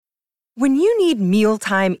When you need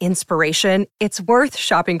mealtime inspiration, it's worth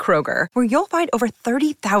shopping Kroger, where you'll find over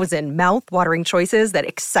 30,000 mouth-watering choices that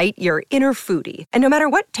excite your inner foodie. And no matter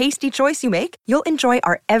what tasty choice you make, you'll enjoy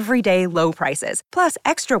our everyday low prices, plus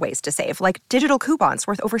extra ways to save, like digital coupons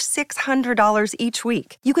worth over $600 each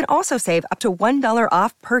week. You can also save up to $1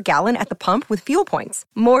 off per gallon at the pump with fuel points.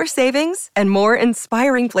 More savings and more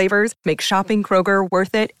inspiring flavors make shopping Kroger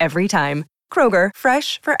worth it every time. Kroger,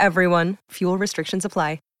 fresh for everyone. Fuel restrictions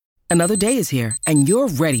apply. Another day is here, and you're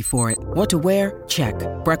ready for it. What to wear? Check.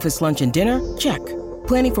 Breakfast, lunch, and dinner? Check.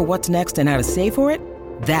 Planning for what's next and how to save for it?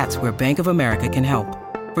 That's where Bank of America can help.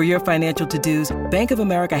 For your financial to-dos, Bank of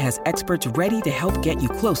America has experts ready to help get you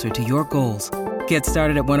closer to your goals. Get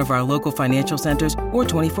started at one of our local financial centers or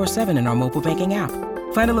 24/7 in our mobile banking app.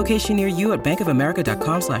 Find a location near you at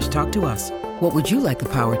bankofamerica.com/talktous. What would you like the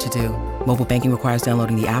power to do? Mobile banking requires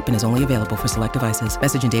downloading the app and is only available for select devices.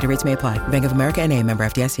 Message and data rates may apply. Bank of America N.A., member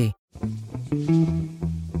FDIC.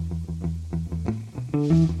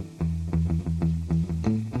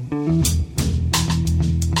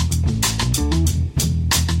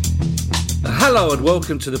 Hello and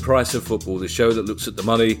welcome to The Price of Football, the show that looks at the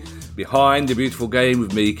money behind the beautiful game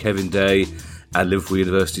with me, Kevin Day, and Liverpool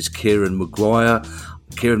University's Kieran Maguire.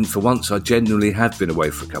 Kieran, for once, I genuinely have been away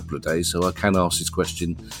for a couple of days, so I can ask this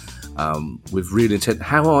question with real intent.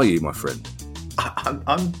 How are you, my friend?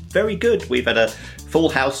 I'm very good. We've had a full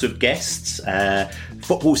house of guests.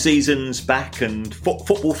 Football season's back, and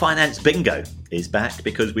football finance bingo is back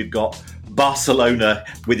because we've got Barcelona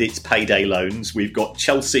with its payday loans. We've got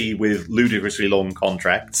Chelsea with ludicrously long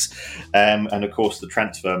contracts. And of course, the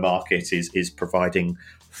transfer market is providing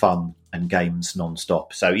fun and games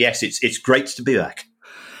non-stop. So yes, it's great to be back.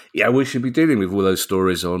 Yeah, we should be dealing with all those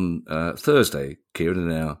stories on Thursday, Kieran,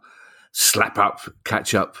 in our slap up,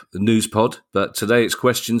 catch up news pod. But today it's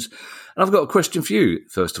questions. And I've got a question for you,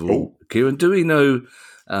 first of all, Kieran. Do we know,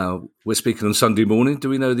 we're speaking on Sunday morning, do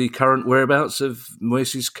we know the current whereabouts of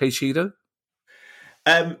Moises Caicedo?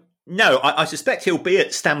 No, I suspect he'll be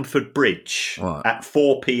at Stamford Bridge at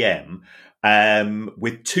 4 p.m.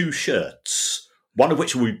 With two shirts, one of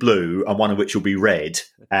which will be blue and one of which will be red,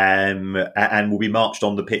 and will be marched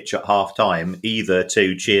on the pitch at half time, either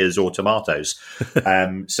to cheers or tomatoes.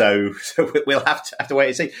 So we'll have to wait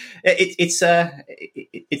and see. It's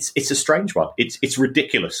a strange one. It's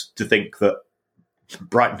ridiculous to think that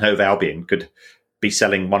Brighton Hove Albion could be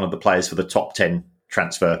selling one of the players for the top 10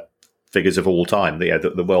 transfer figures of all time.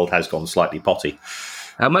 The world has gone slightly potty.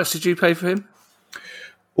 How much did you pay for him?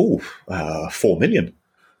 4 million.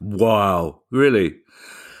 Wow, really?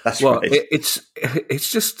 That's right.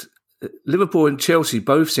 It's just Liverpool and Chelsea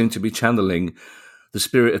both seem to be channeling the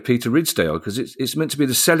spirit of Peter Ridsdale, because it's meant to be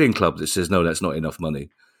the selling club that says, no, that's not enough money.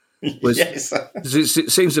 Yes. It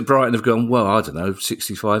seems that Brighton have gone, well, I don't know,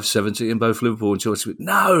 65, 70, and both Liverpool and Chelsea.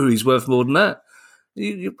 No, he's worth more than that.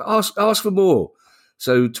 You ask for more.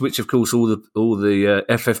 So, to which, of course, all the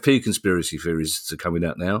FFP conspiracy theories are coming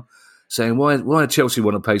out now, saying why Chelsea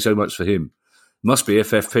want to pay so much for him? Must be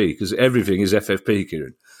FFP, because everything is FFP,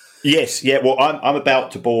 Kieran. Yes, yeah. Well, I'm about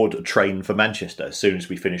to board a train for Manchester as soon as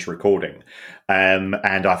we finish recording, and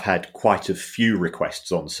I've had quite a few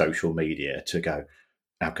requests on social media to go,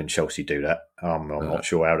 how can Chelsea do that? I'm not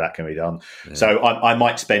sure how that can be done. Yeah. So I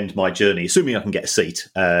might spend my journey, assuming I can get a seat,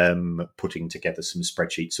 putting together some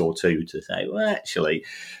spreadsheets or two to say, well, actually,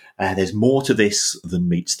 there's more to this than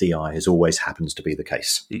meets the eye, as always happens to be the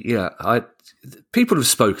case. Yeah, people have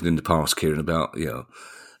spoken in the past, Kieran, about,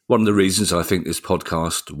 one of the reasons I think this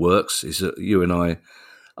podcast works is that you and I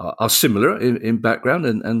are similar in background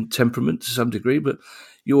and temperament to some degree, but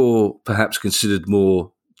you're perhaps considered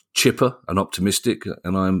more chipper and optimistic,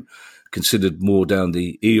 and I'm considered more down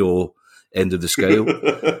the Eeyore end of the scale.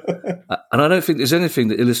 And I don't think there's anything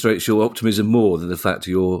that illustrates your optimism more than the fact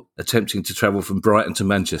you're attempting to travel from Brighton to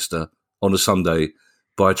Manchester on a Sunday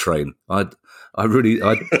by train. I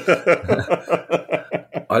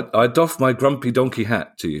doff my grumpy donkey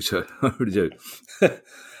hat to you, so I really do.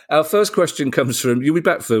 Our first question comes from, you'll be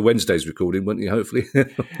back for Wednesday's recording, won't you, hopefully?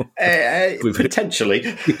 Potentially.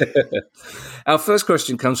 Yeah. Our first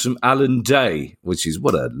question comes from Alan Day, which is,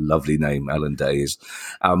 what a lovely name Alan Day is.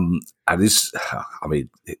 And this,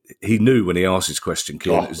 he knew when he asked his question,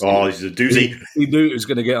 Kieran, he's a doozy. He knew it was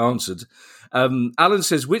going to get answered. Alan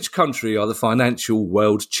says, which country are the financial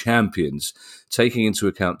world champions, taking into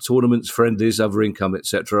account tournaments, friendlies, other income,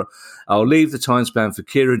 etc.? I'll leave the time span for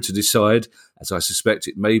Kieran to decide, as I suspect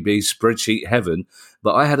it may be spreadsheet heaven,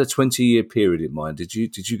 but I had a 20-year period in mind. Did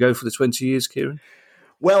you go for the 20 years, Kieran?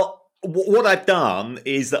 Well, what I've done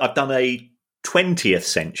is that I've done a 20th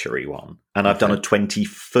century one, and I've done a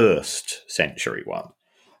 21st century one.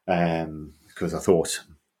 because I thought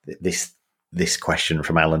this question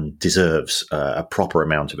from Alan deserves a proper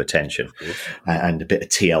amount of attention and a bit of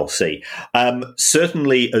TLC.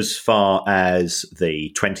 Certainly, as far as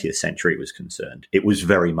the 20th century was concerned, it was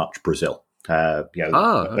very much Brazil. They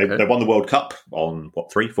won the World Cup on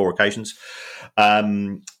 3-4 occasions.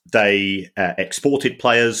 They exported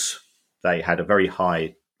players. They had a very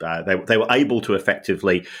high. They were able to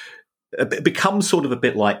effectively become sort of a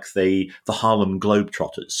bit like the Harlem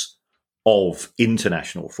Globetrotters of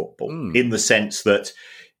international football, in the sense that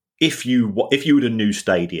if you had a new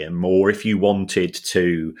stadium, or if you wanted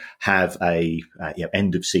to have a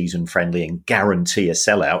end of season friendly and guarantee a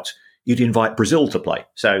sellout, you'd invite Brazil to play.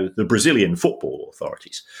 So the Brazilian football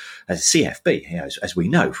authorities, as CFB, as we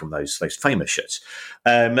know from those famous shirts,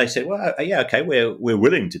 they said, "Well, yeah, okay, we're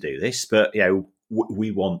willing to do this, but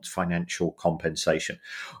we want financial compensation."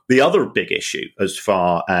 The other big issue, as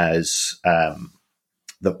far as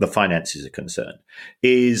the finances are concerned,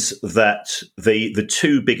 is that the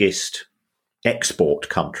two biggest export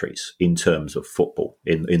countries in terms of football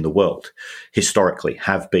in the world historically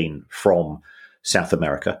have been from South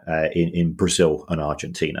America, in Brazil and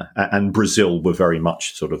Argentina, and Brazil were very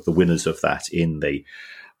much sort of the winners of that in the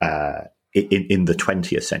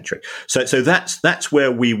 20th century. So that's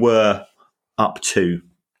where we were up to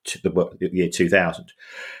the year 2000.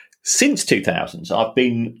 Since 2000, I've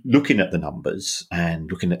been looking at the numbers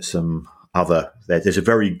and looking at some other. There's a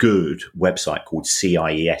very good website called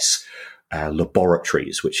CIES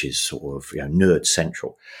Laboratories, which is sort of nerd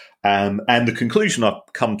central. And the conclusion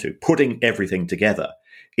I've come to, putting everything together,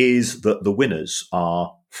 is that the winners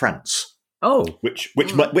are France. Oh, which,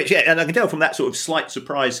 and I can tell from that sort of slight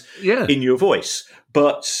surprise in your voice.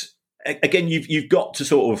 But again, you've got to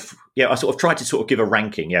sort of, I sort of tried to sort of give a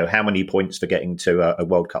ranking, how many points for getting to a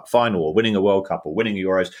World Cup final, or winning a World Cup, or winning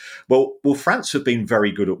Euros. Well, France have been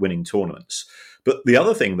very good at winning tournaments. But the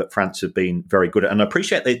other thing that France have been very good at, and I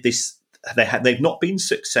appreciate they've not been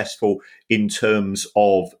successful in terms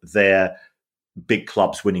of their big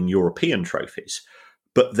clubs winning European trophies,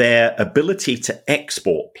 but their ability to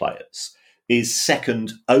export players is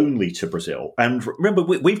second only to Brazil. And remember,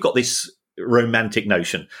 we've got this romantic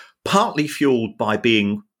notion, partly fueled by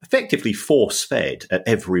being effectively force-fed at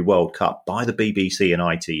every World Cup by the BBC and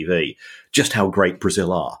ITV, just how great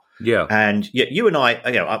Brazil are. Yeah. And you and I,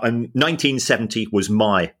 1970 was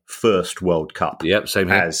my first World Cup. Yep, same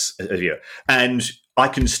here. As you. And I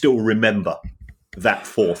can still remember that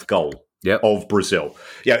fourth goal of Brazil.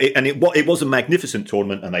 It was a magnificent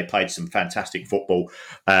tournament, and they played some fantastic football.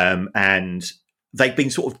 And they've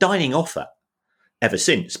been sort of dining off that ever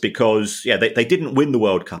since, because they didn't win the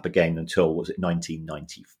World Cup again until, was it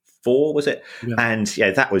 1994, was it? Yeah. And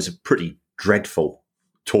that was a pretty dreadful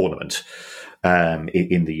tournament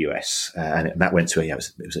in the US, and that went to it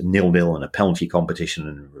was a 0-0 and a penalty competition,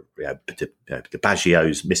 and the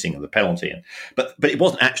Baggios missing the penalty, but it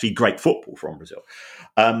wasn't actually great football from Brazil.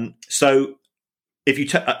 So if you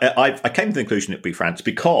I came to the conclusion it'd be France,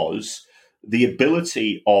 because the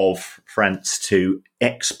ability of France to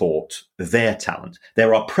export their talent.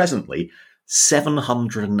 There are presently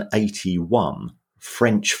 781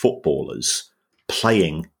 French footballers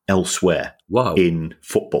playing elsewhere in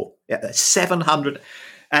football. 700.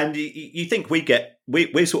 And you think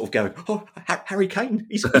we're sort of going, oh, Harry Kane,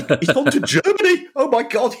 he's gone to Germany. Oh my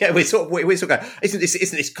God. Yeah, we're sort of going, isn't this,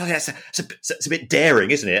 it's a bit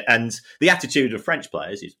daring, isn't it? And the attitude of French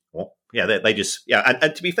players is, they just,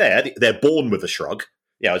 and to be fair, they're born with a shrug.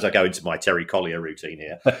 As I go into my Terry Collier routine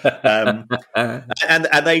here, and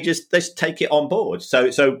they just take it on board.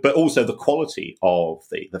 So, but also the quality of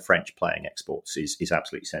the French playing exports is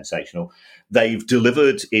absolutely sensational. They've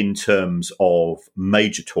delivered in terms of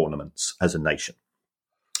major tournaments as a nation,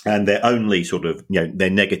 and their only sort of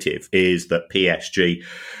their negative is that PSG,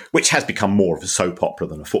 which has become more of a soap opera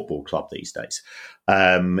than a football club these days,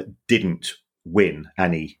 didn't win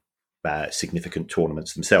any significant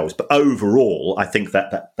tournaments themselves, but overall, I think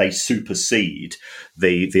that they supersede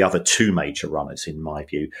the other two major runners, in my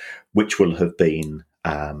view, which will have been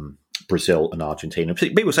Brazil and Argentina.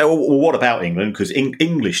 People say, well, what about England? Because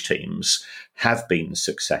English teams have been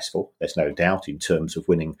successful, there's no doubt, in terms of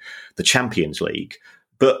winning the Champions League.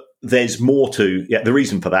 But there's more to the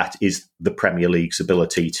reason for that is the Premier League's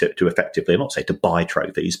ability to effectively, not say to buy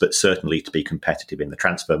trophies, but certainly to be competitive in the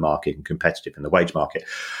transfer market and competitive in the wage market.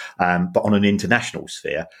 But on an international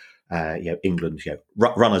sphere, England,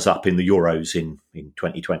 runners up in the Euros in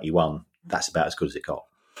 2021, that's about as good as it got.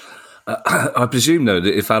 I presume, though,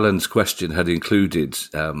 that if Alan's question had included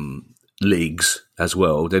leagues as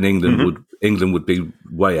well, then England would be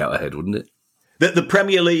way out ahead, wouldn't it? The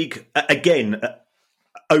Premier League, again,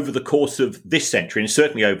 over the course of this century, and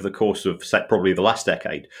certainly over the course of probably the last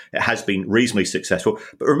decade, it has been reasonably successful.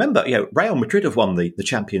 But remember, Real Madrid have won the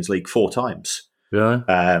Champions League 4 times. Yeah.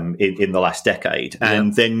 In the last decade.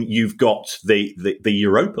 And then you've got the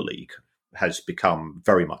Europa League has become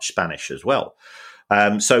very much Spanish as well.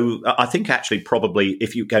 So I think actually probably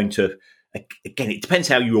if you're going to, again, it depends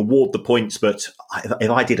how you award the points, but if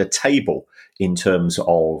I did a table in terms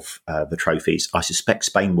of the trophies, I suspect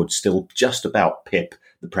Spain would still just about pip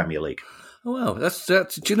the Premier League. Oh, wow, that's. Do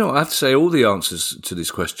you know? I have to say, all the answers to this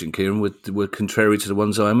question, Kieran, were contrary to the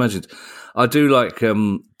ones I imagined. I do like.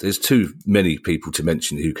 There's too many people to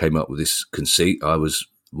mention who came up with this conceit. I was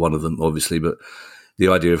one of them, obviously, but the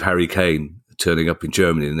idea of Harry Kane turning up in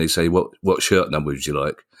Germany and they say, "What shirt number would you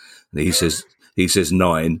like?" And he says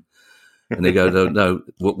 9. And they go, no,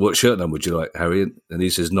 what shirt number would you like, Harry? And he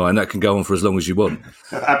says 9. That can go on for as long as you want.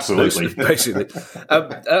 Absolutely. Basically.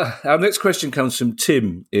 Our next question comes from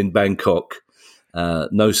Tim in Bangkok.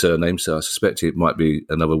 No surname, so I suspect it might be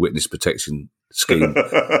another witness protection scheme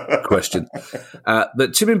question.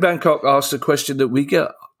 But Tim in Bangkok asked a question that we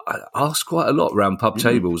get asked quite a lot around pub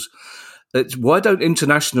tables. It's, why don't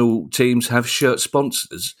international teams have shirt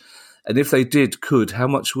sponsors? And if they did, how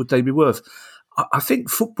much would they be worth? I think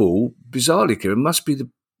football, bizarrely, Kieran, must be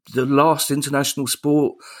the last international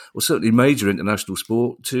sport, or certainly major international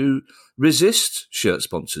sport, to resist shirt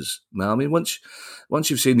sponsors. Now, I mean, once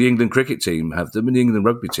you've seen the England cricket team have them and the England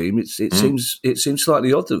rugby team, it seems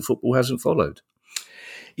slightly odd that football hasn't followed.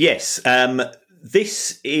 Yes,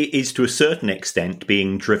 this is to a certain extent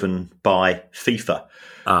being driven by FIFA.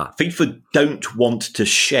 FIFA don't want to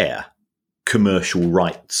share commercial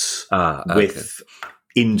rights with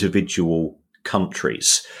individual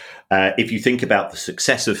countries. If you think about the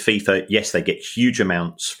success of FIFA, yes, they get huge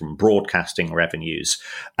amounts from broadcasting revenues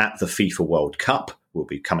at the FIFA World Cup. We'll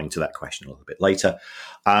be coming to that question a little bit later.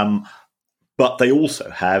 But they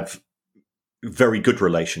also have very good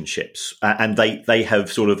relationships, and they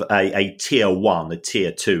have sort of a tier 1, a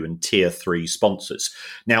tier 2, and tier 3 sponsors.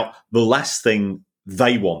 Now, the last thing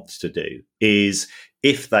they want to do is,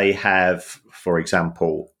 if they have, for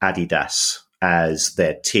example, Adidas as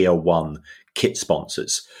their tier 1 kit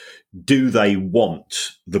sponsors, do they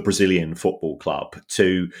want the Brazilian football club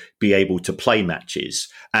to be able to play matches?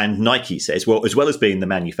 And Nike says, well, as well as being the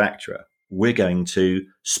manufacturer, we're going to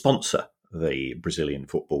sponsor the Brazilian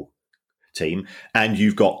football team. And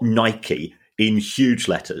you've got Nike in huge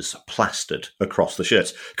letters plastered across the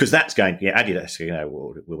shirts, because that's going, Adidas,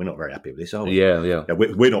 well, we're not very happy with this, are we? Yeah.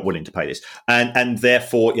 We're not willing to pay this. And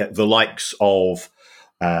therefore, the likes of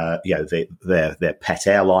their pet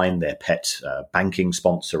airline, their pet banking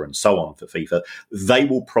sponsor, and so on for FIFA, they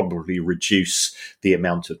will probably reduce the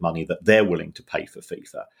amount of money that they're willing to pay for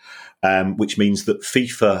FIFA, which means that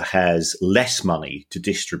FIFA has less money to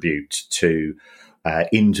distribute to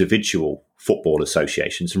individual football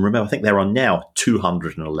associations. And remember, I think there are now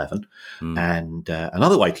 211. And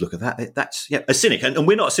another way to look at that's a cynic. And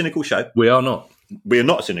we're not a cynical show. We are not. We are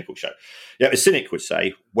not a cynical show. A cynic would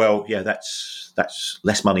say, well, that's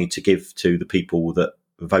less money to give to the people that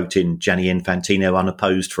vote in Gianni Infantino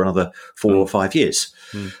unopposed for another 4 or 5 years.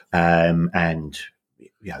 And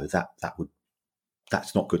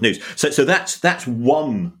that's not good news. So that's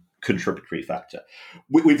one contributory factor.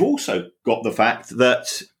 We've also got the fact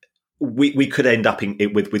that we could end up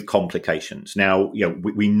with complications. Now,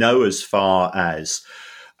 we know, as far as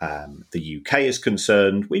the UK is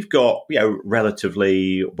concerned, we've got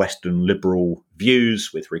relatively Western liberal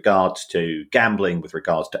views with regards to gambling, with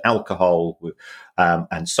regards to alcohol,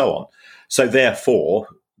 and so on. So therefore,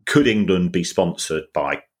 could England be sponsored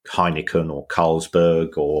by Heineken or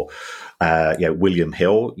Carlsberg or William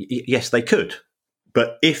Hill? Yes, they could.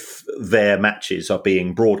 But if their matches are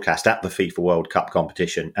being broadcast at the FIFA World Cup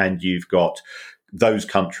competition, and you've got those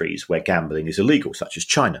countries where gambling is illegal, such as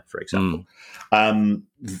China, for example,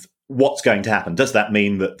 what's going to happen? Does that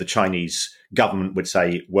mean that the Chinese government would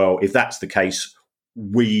say, well, if that's the case,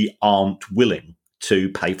 we aren't willing to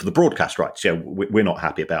pay for the broadcast rights? We're not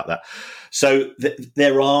happy about that. So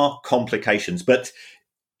there are complications, but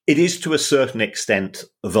it is to a certain extent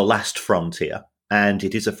the last frontier, and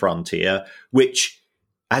it is a frontier which,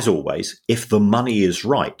 as always, if the money is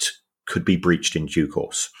right, could be breached in due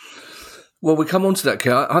course. Well, we come on to that,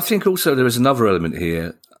 Keir. I think also there is another element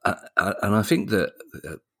here, and I think that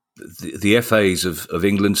the FAs of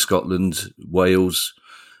England, Scotland, Wales,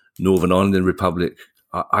 Northern Ireland Republic,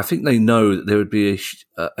 I think they know that there would be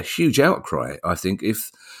a huge outcry, I think,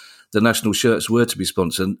 if the national shirts were to be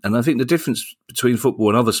sponsored. And I think the difference between football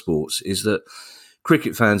and other sports is that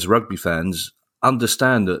cricket fans, rugby fans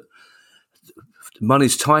understand that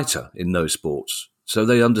money's tighter in those sports. So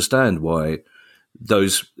they understand why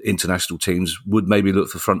those international teams would maybe look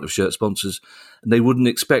for front of shirt sponsors, and they wouldn't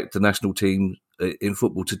expect the national team in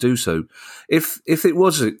football to do so. If it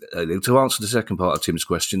was, to answer the second part of Tim's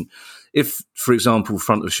question, if, for example,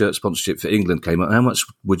 front of shirt sponsorship for England came up, how much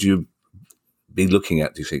would you be looking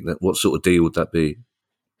at, do you think? What sort of deal would that be?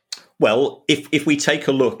 Well, if we take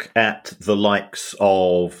a look at the likes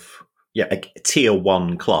of tier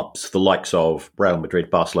one clubs, the likes of Real Madrid,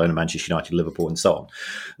 Barcelona, Manchester United, Liverpool, and so on,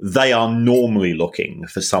 they are normally looking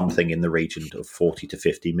for something in the region of 40 to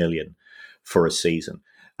 50 million for a season.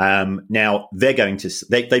 Now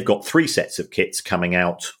they've got 3 sets of kits coming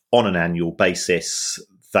out on an annual basis.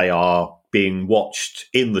 They are being watched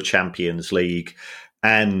in the Champions League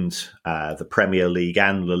and the Premier League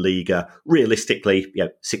and La Liga, realistically,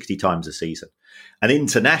 60 times a season. An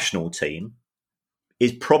international team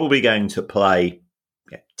is probably going to play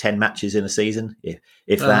 10 matches in a season,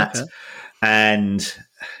 if that. Okay. And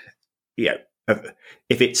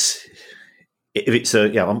if it's this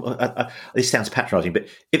sounds patronising, but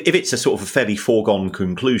if it's a sort of a fairly foregone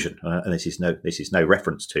conclusion, and this is no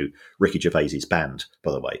reference to Ricky Gervais's band,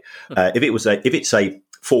 by the way, if it's a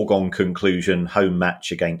foregone conclusion home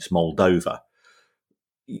match against Moldova,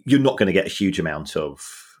 you're not going to get a huge amount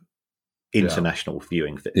of international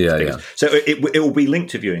viewing figures. Yeah. So it will be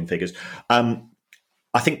linked to viewing figures.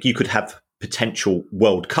 I think you could have potential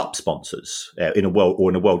World Cup sponsors in a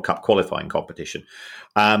World Cup qualifying competition,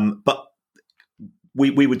 but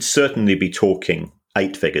we would certainly be talking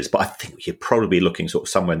 8 figures. But I think you're probably looking sort of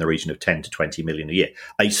somewhere in the region of 10 to 20 million a year,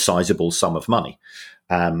 a sizable sum of money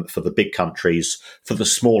for the big countries. For the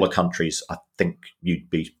smaller countries, I think you'd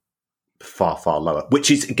be far, far lower, which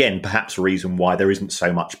is again perhaps a reason why there isn't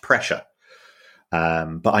so much pressure.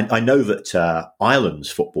 But I know that Ireland's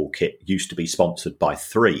football kit used to be sponsored by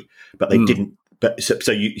 3, but they didn't. But so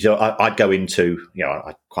I'd go into,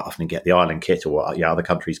 I quite often get the Ireland kit or other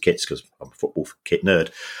countries' kits because I'm a football kit nerd.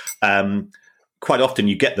 Quite often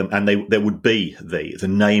you get them, and there would be the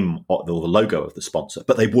name or the logo of the sponsor,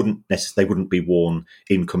 but they wouldn't be worn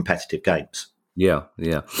in competitive games. Yeah.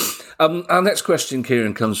 Our next question,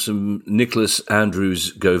 Kieran, comes from Nicholas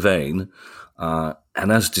Andrews Govain.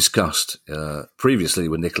 And as discussed previously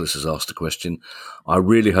when Nicholas has asked a question, I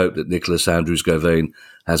really hope that Nicholas Andrews Govain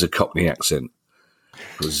has a Cockney accent,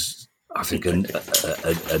 because I think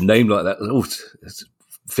a name like that,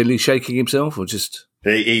 Philly shaking himself or just...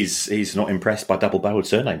 He's not impressed by double-barreled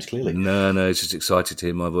surnames, clearly. No, he's just excited to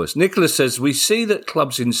hear my voice. Nicholas says, we see that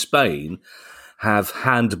clubs in Spain have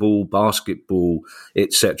handball, basketball,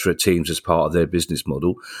 etc. teams as part of their business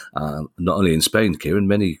model. Not only in Spain, Kieran,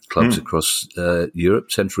 many clubs across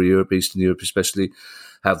Europe, Central Europe, Eastern Europe especially,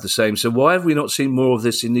 have the same. So why have we not seen more of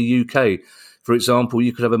this in the UK? For example,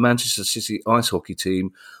 you could have a Manchester City ice hockey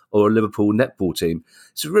team or a Liverpool netball team.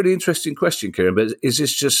 It's a really interesting question, Kieran, but is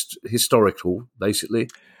this just historical, basically?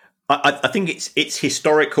 I think it's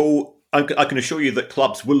historical. I can assure you that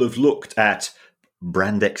clubs will have looked at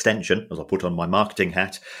brand extension, as I put on my marketing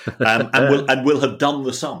hat, and will have done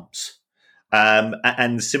the sums.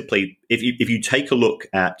 And simply, if you take a look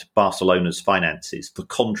at Barcelona's finances, the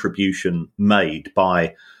contribution made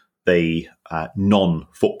by the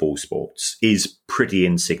non-football sports is pretty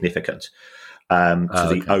insignificant to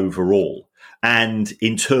the overall. And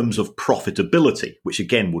in terms of profitability, which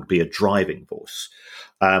again would be a driving force,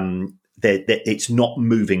 it's not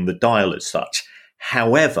moving the dial as such.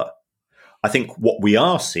 However, I think what we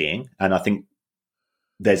are seeing, and I think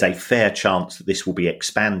there's a fair chance that this will be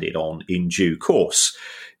expanded on in due course,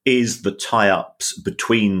 is the tie-ups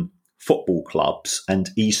between football clubs and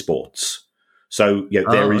esports. So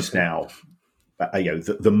there is now,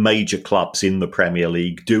 the major clubs in the Premier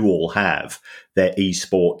League do all have their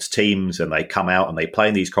esports teams, and they come out and they play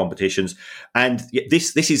in these competitions. And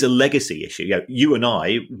this is a legacy issue. You and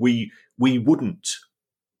I, we wouldn't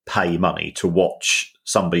pay money to watch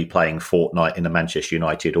somebody playing Fortnite in a Manchester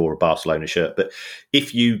United or a Barcelona shirt. But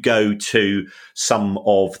if you go to some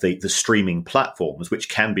of the streaming platforms, which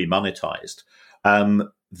can be monetized,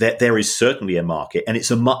 there is certainly a market, and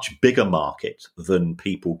it's a much bigger market than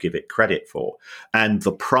people give it credit for. And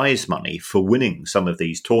the prize money for winning some of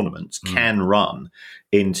these tournaments can run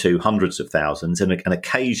into hundreds of thousands, and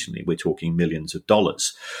occasionally we're talking millions of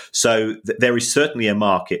dollars. So there is certainly a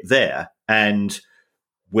market there. And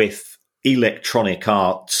with Electronic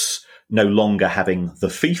Arts no longer having the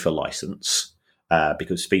FIFA license,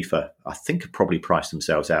 because FIFA, I think, have probably priced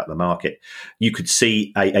themselves out of the market, you could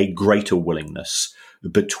see a greater willingness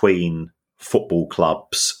between football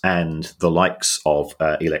clubs and the likes of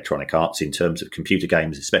Electronic Arts in terms of computer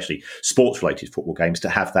games, especially sports-related football games, to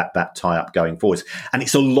have that tie-up going forwards. And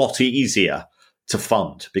it's a lot easier to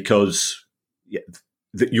fund because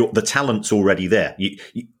the talent's already there.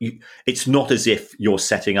 It's not as if you're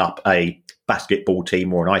setting up a basketball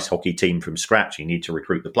team or an ice hockey team from scratch. You need to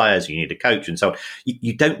recruit the players, you need a coach and so on.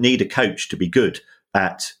 You don't need a coach to be good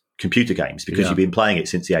at computer games because you've been playing it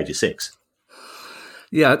since the age of 6.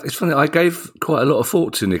 Yeah, it's funny. I gave quite a lot of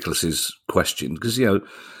thought to Nicholas's question because,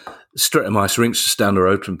 Streatham Ice Rink's just down the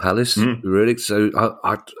road from Palace, really. So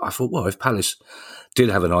I thought, well, if Palace did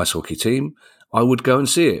have an ice hockey team, I would go and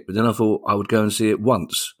see it. But then I thought I would go and see it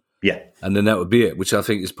once. Yeah. And then that would be it, which I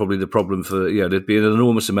think is probably the problem for, there'd be an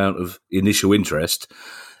enormous amount of initial interest.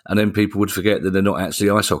 And then people would forget that they're not actually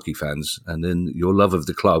ice hockey fans. And then your love of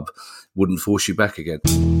the club wouldn't force you back again.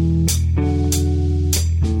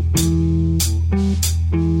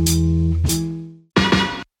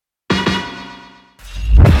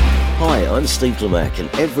 Hi, I'm Steve Lemack, and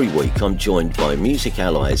every week I'm joined by Music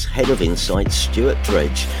Ally's Head of Insight, Stuart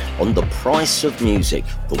Dredge, on The Price of Music,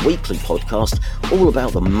 the weekly podcast all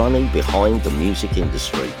about the money behind the music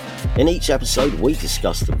industry. In each episode, we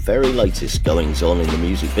discuss the very latest goings-on in the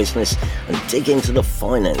music business and dig into the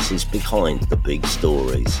finances behind the big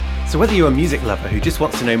stories. So whether you're a music lover who just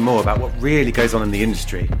wants to know more about what really goes on in the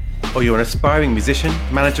industry, or you're an aspiring musician,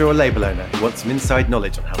 manager or label owner who wants some inside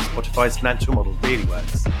knowledge on how Spotify's financial model really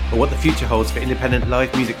works, or what the future holds for independent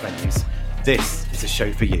live music venues, this is a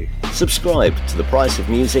show for you. Subscribe to The Price of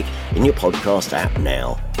Music in your podcast app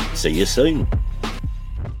now. See you soon.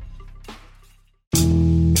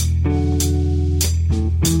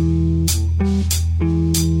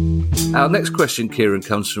 Our next question, Kieran,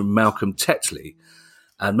 comes from Malcolm Tetley.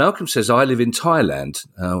 And Malcolm says, I live in Thailand.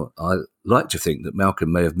 I like to think that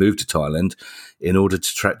Malcolm may have moved to Thailand in order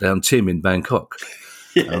to track down Tim in Bangkok.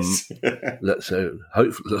 Yes. So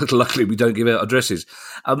luckily we don't give out addresses.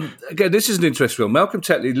 Again, this is an interesting one. Malcolm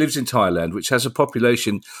Tetley lives in Thailand, which has a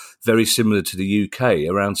population very similar to the UK,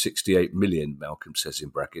 around 68 million, Malcolm says in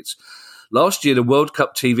brackets. Last year, the World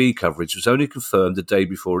Cup TV coverage was only confirmed the day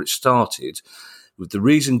before it started, with the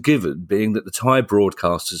reason given being that the Thai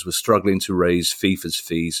broadcasters were struggling to raise FIFA's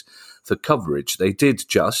fees for coverage. They did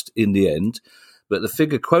just, in the end, but the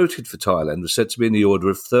figure quoted for Thailand was said to be in the order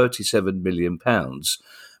of £37 million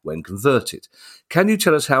when converted. Can you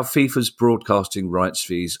tell us how FIFA's broadcasting rights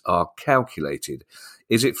fees are calculated?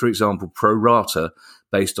 Is it, for example, pro rata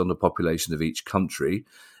based on the population of each country?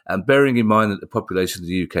 And bearing in mind that the population of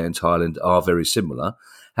the UK and Thailand are very similar,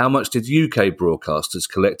 how much did UK broadcasters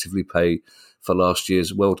collectively pay for last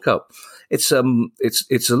year's World Cup? It's a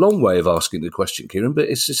long way of asking the question, Kieran, but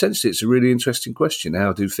it's a really interesting question.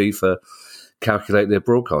 How do FIFA calculate their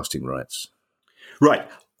broadcasting rights? Right.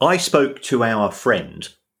 I spoke to our friend,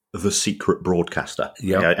 the secret broadcaster.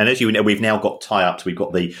 Yeah. And as you know, we've now got tie-ups. We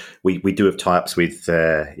do have tie-ups with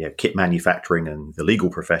kit manufacturing and the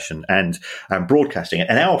legal profession and broadcasting.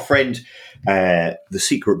 And our friend, the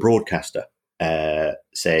secret broadcaster,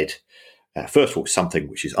 said, first of all, something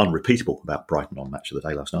which is unrepeatable about Brighton on Match of the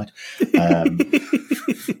Day last night.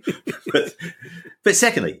 But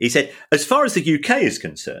secondly, he said, as far as the UK is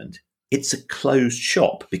concerned, it's a closed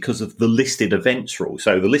shop because of the listed events rule.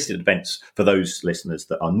 So the listed events, for those listeners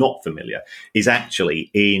that are not familiar, is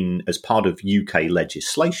actually as part of UK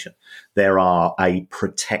legislation, there are a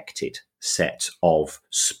protected set of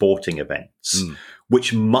sporting events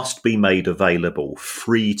which must be made available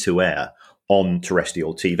free to air on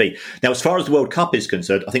terrestrial TV. Now, as far as the World Cup is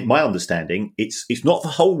concerned, I think my understanding, it's not the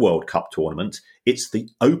whole World Cup tournament, it's the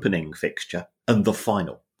opening fixture and the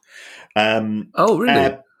final. Oh,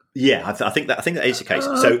 really? Yeah, I think that is the case.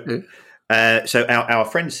 So our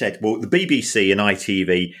friend said, well, the BBC and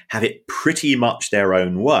ITV have it pretty much their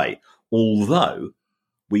own way, although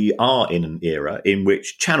we are in an era in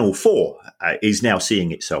which Channel 4 is now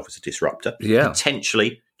seeing itself as a disruptor,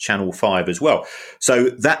 potentially Channel 5 as well. So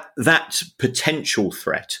that potential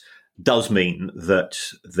threat does mean that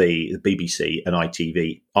the BBC and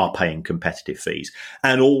ITV are paying competitive fees.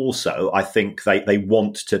 And also, I think they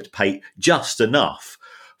want to pay just enough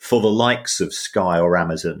for the likes of Sky or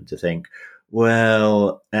Amazon to think,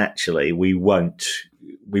 well, actually, we won't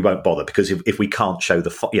bother because if we can't show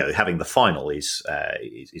having the final is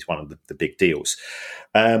one of the big deals.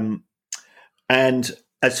 And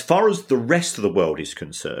as far as the rest of the world is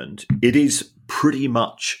concerned, it is pretty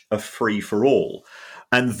much a free for all,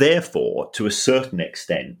 and therefore, to a certain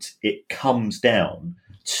extent, it comes down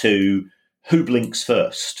to who blinks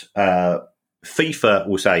first. FIFA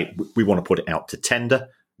will say we want to put it out to tender.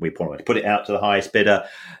 We want to put it out to the highest bidder.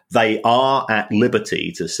 They are at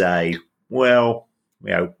liberty to say, well,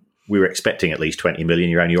 we were expecting at least 20 million.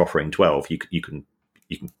 You're only offering 12. You can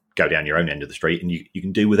go down your own end of the street and you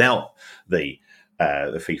can do without the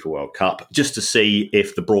the FIFA World Cup, just to see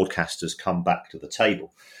if the broadcasters come back to the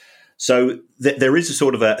table. So there is a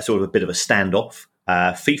sort of a bit of a standoff.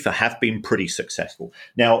 FIFA have been pretty successful.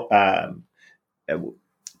 Now,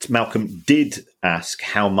 Malcolm did ask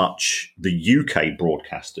how much the UK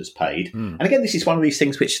broadcasters paid. And again, this is one of these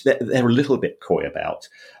things which they're a little bit coy about.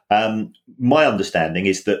 My understanding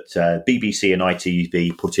is that BBC and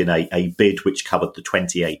ITV put in a bid which covered the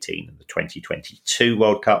 2018 and the 2022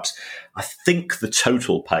 World Cups. I think the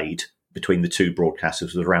total paid between the two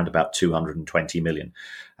broadcasters was around about 220 million.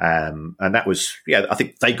 And that was, I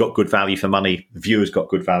think they got good value for money. The viewers got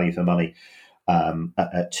good value for money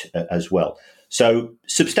as well. So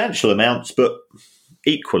substantial amounts, but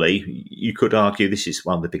equally, you could argue this is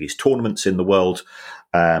one of the biggest tournaments in the world.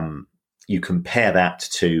 You compare that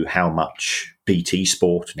to how much BT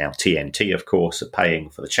Sport, now TNT, of course, are paying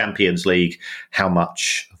for the Champions League, how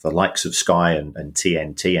much the likes of Sky and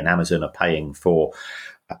TNT and Amazon are paying for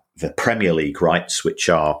the Premier League rights, which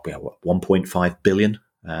are 1.5 billion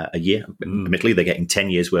a year. Admittedly, they're getting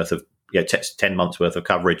 10 years worth of 10 months worth of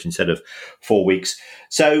coverage instead of 4 weeks.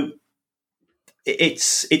 So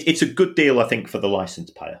it's a good deal, I think, for the license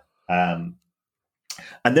payer.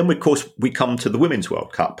 And then, of course, we come to the Women's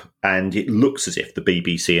World Cup, and it looks as if the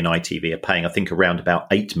BBC and ITV are paying, I think, around about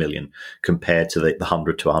 8 million compared to the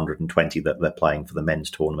 100 to 120 that they're playing for the men's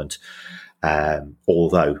tournament.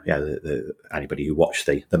 Although anybody who watched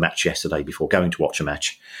the match yesterday before going to watch a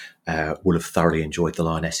match will have thoroughly enjoyed the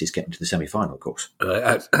Lionesses getting to the semi-final, of course.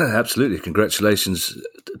 Absolutely. Congratulations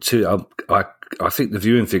to I think the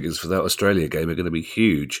viewing figures for that Australia game are going to be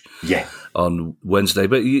huge on Wednesday.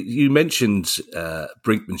 But you mentioned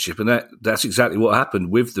brinkmanship, and that's exactly what happened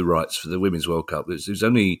with the rights for the Women's World Cup. It was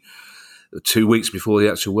only 2 weeks before the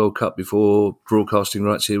actual World Cup, before broadcasting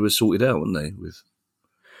rights here were sorted out, weren't they?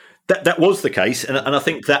 That was the case, and I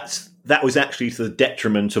think that was actually to the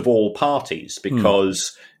detriment of all parties,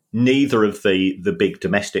 because neither of the big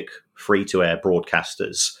domestic free-to-air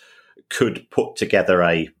broadcasters could put together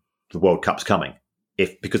the World Cup's coming,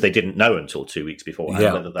 because they didn't know until 2 weeks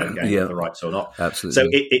beforehand whether they were going to have the rights or not. Absolutely. So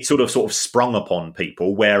it sort of sprung upon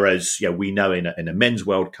people, whereas we know in a men's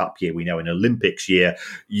World Cup year, we know in Olympics year,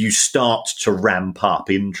 you start to ramp up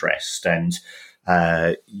interest. And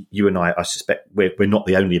you and I suspect we're not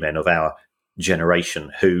the only men of our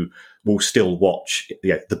generation who will still watch.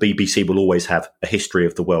 The BBC will always have a history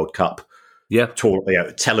of the World Cup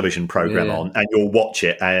television program on, and you'll watch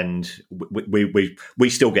it, and we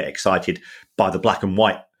still get excited by the black and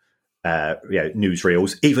white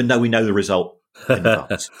newsreels, even though we know the result in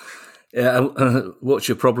advance. What's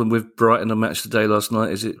your problem with Brighton on Match Today last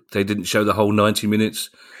night? Is it they didn't show the whole 90 minutes?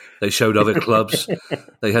 They showed other clubs.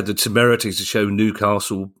 They had the temerity to show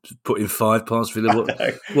Newcastle putting 5 past Villa.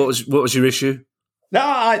 What was your issue? No,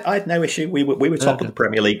 I had no issue. We were top of the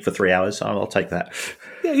Premier League for 3 hours. I'll take that.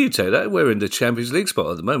 Yeah, you take that. We're in the Champions League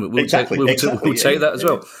spot at the moment. We'll exactly. Take that as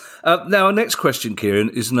well. Now, our next question, Kieran,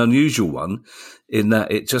 is an unusual one in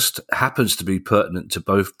that it just happens to be pertinent to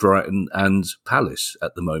both Brighton and Palace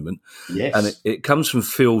at the moment. Yes. And it comes from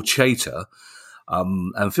Phil Chater.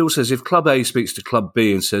 And Phil says, if Club A speaks to Club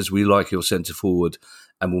B and says, we like your centre-forward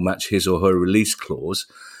and will match his or her release clause,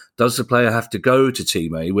 does the player have to go to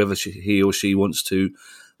Team A, whether he or she wants to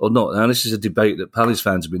or not? Now, this is a debate that Palace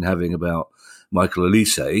fans have been having about Michael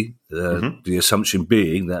Elise, the assumption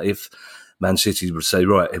being that if Man City would say,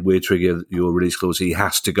 right, we'll trigger your release clause, he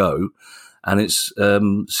has to go. And it's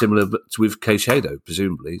similar with Caicedo,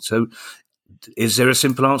 presumably. So is there a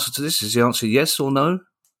simple answer to this? Is the answer yes or no?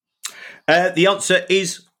 The answer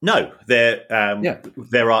is no.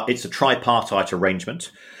 It's a tripartite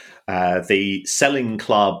arrangement. The selling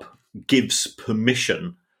club gives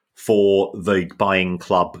permission for the buying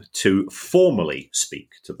club to formally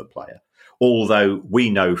speak to the player. Although we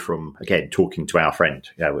know from, again, talking to our friend,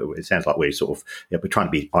 it sounds like we're sort of, we're trying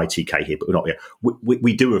to be ITK here, but we're not.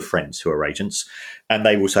 We do have friends who are agents, and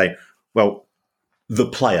they will say, well, the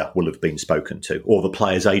player will have been spoken to, or the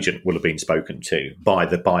player's agent will have been spoken to by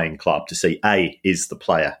the buying club to see, A, is the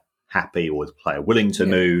player happy or is the player willing to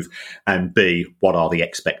move, and B, what are the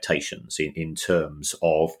expectations in terms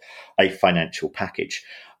of a financial package.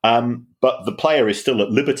 But the player is still at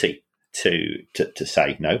liberty to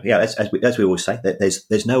say no. Yeah, as we always say,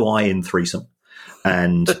 there's no I in threesome.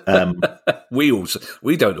 And we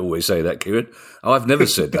don't always say that, Kieran. I've never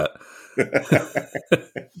said that.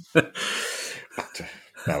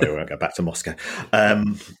 No, we won't go back to Moscow.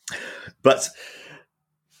 But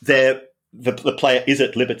the player is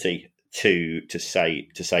at liberty to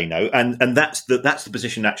say no, and that's the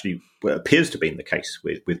position actually appears to be in the case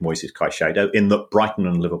with Moises Caicedo, in that Brighton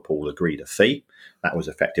and Liverpool agreed a fee that was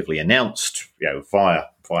effectively announced, via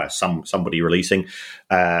somebody releasing.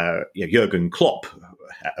 Jurgen Klopp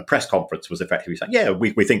at a press conference was effectively saying, "Yeah,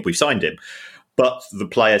 we think we've signed him," but the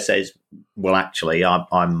player says, "Well, actually,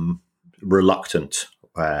 I'm reluctant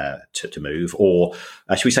to move," or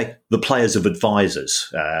should we say, the players of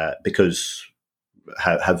advisors, because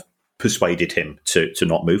have persuaded him to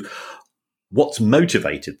not move. What's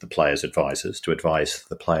motivated the players' advisors to advise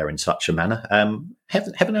the player in such a manner?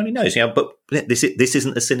 Heaven only knows. But this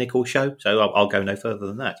isn't a cynical show, so I'll go no further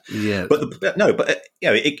than that. Yeah, but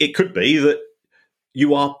it could be that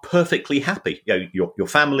you are perfectly happy. Your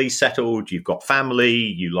family's settled. You've got family.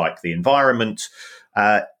 You like the environment.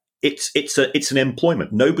 It's an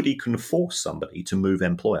employment. Nobody can force somebody to move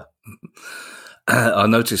employer. I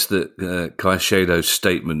noticed that Caicedo's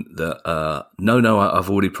statement that no, I've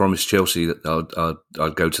already promised Chelsea that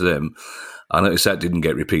I'd go to them. I noticed that didn't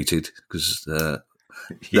get repeated because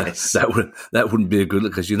yes, that wouldn't be a good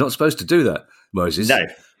look, because you're not supposed to do that, Moses.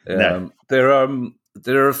 No. There are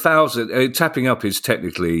 1,000. Tapping up is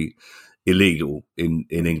technically illegal in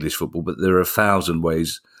English football, but there are 1,000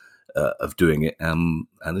 ways of doing it. And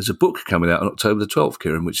there's a book coming out on October the 12th,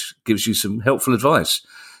 Kieran, which gives you some helpful advice.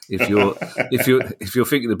 If you're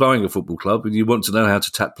thinking of buying a football club and you want to know how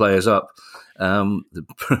to tap players up,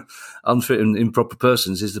 Unfit and Improper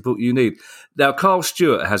Persons is the book you need. Now, Carl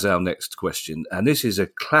Stewart has our next question, and this is a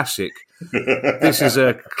classic. This is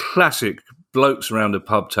a classic blokes around a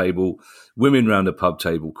pub table, women round a pub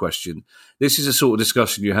table question. This is a sort of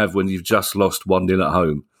discussion you have when you've just lost 1-0 at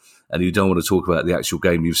home and you don't want to talk about the actual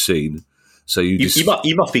game you've seen. So you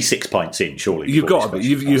must be 6 pints in, surely. You've got to be.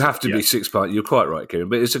 You have to be 6 pints. You're quite right, Kieran.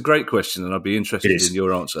 But it's a great question, and I'd be interested in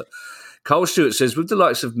your answer. Carl Stewart says, with the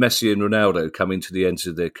likes of Messi and Ronaldo coming to the end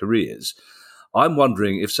of their careers, I'm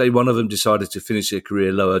wondering if, say, one of them decided to finish their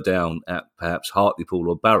career lower down at perhaps Hartlepool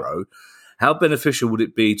or Barrow, how beneficial would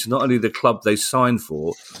it be to not only the club they signed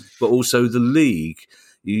for, but also the league?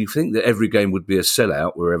 You think that every game would be a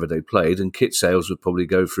sellout wherever they played, and kit sales would probably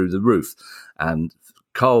go through the roof. And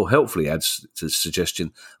Carl helpfully adds to the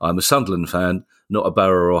suggestion, I'm a Sunderland fan, not a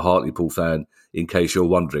Barrow or Hartlepool fan, in case you're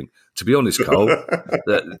wondering. To be honest, Carl,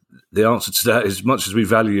 the answer to that is, as much as we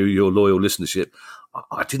value your loyal listenership,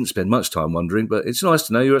 I didn't spend much time wondering, but it's nice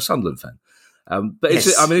to know you're a Sunderland fan. But yes.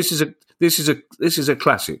 This is a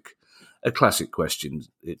classic question,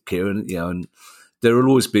 Kieran. And there will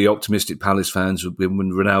always be optimistic Palace fans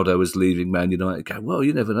when Ronaldo was leaving Man United go, well,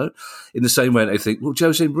 you never know. In the same way they think, well,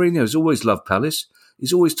 Jose Mourinho's always loved Palace.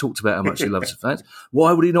 He's always talked about how much he loves the fans.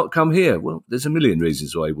 Why would he not come here? Well, there's a million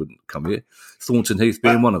reasons why he wouldn't come here. Thornton Heath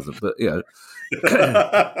being one of them. But,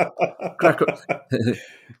 crack on.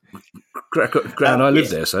 I live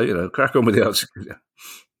there, so, crack on with the answer.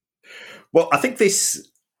 Well, I think this...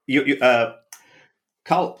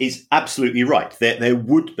 Carl is absolutely right. There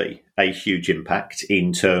would be a huge impact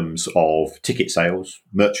in terms of ticket sales,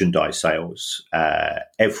 merchandise sales.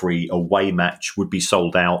 Every away match would be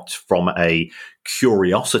sold out from a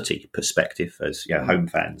curiosity perspective, as home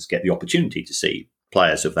fans get the opportunity to see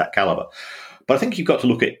players of that calibre. But I think you've got to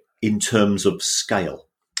look at it in terms of scale.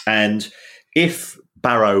 And if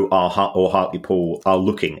Barrow or Hartlepool are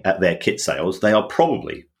looking at their kit sales, they are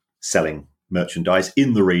probably selling merchandise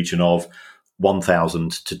in the region of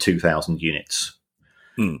 1,000 to 2,000 units.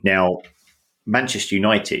 Now, Manchester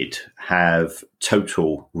United have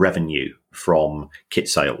total revenue from kit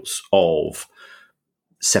sales of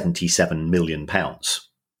 £77 million.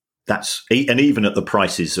 And even at the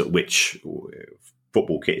prices at which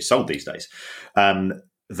football kit is sold these days,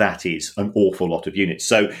 that is an awful lot of units.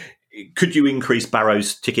 So could you increase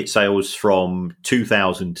Barrow's ticket sales from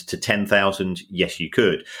 2,000 to 10,000? Yes, you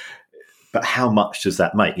could. But how much does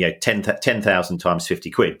that make? 10,000 times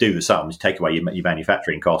 50 quid. Do the sums. Take away your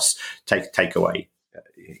manufacturing costs. Take away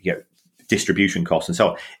distribution costs and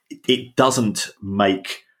so on. It doesn't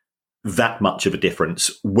make that much of a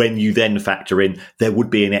difference when you then factor in there would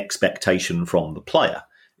be an expectation from the player,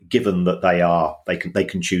 given that they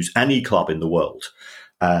can choose any club in the world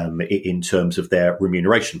in terms of their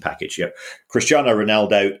remuneration package. Cristiano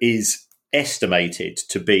Ronaldo is estimated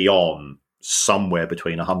to be on somewhere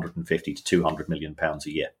between 150 to 200 million pounds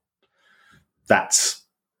a year. That's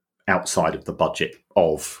outside of the budget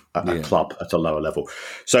of a club at a lower level.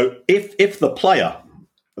 So if the player,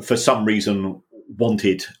 for some reason,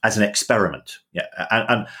 wanted as an experiment,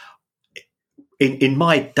 and in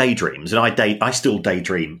my daydreams, and I still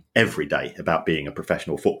daydream every day about being a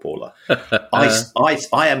professional footballer,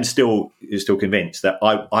 I am still convinced that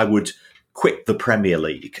I would quit the Premier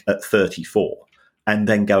League at 34 and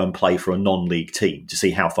then go and play for a non-league team to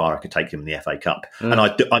see how far I could take them in the FA Cup. And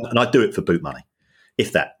I'd do it for boot money,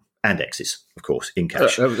 if that, and X's, of course, in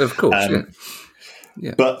cash. Of course,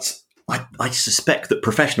 yeah. But I suspect that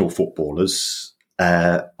professional footballers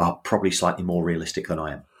are probably slightly more realistic than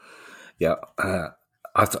I am. Yeah,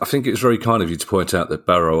 I think it's very kind of you to point out that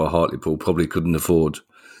Barrow or Hartlepool probably couldn't afford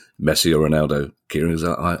Messi or Ronaldo, Kieran.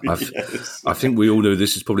 I think we all know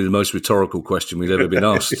this is probably the most rhetorical question we've ever been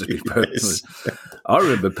asked. To be honest. I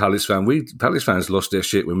remember Palace fans lost their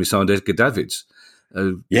shit when we signed Edgar Davids.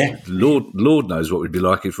 Lord knows what we'd be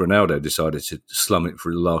like if Ronaldo decided to slum it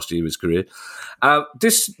for the last year of his career.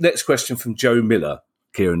 This next question from Joe Miller,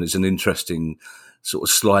 Kieran, is an interesting sort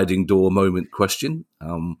of sliding door moment question.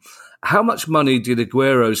 How much money did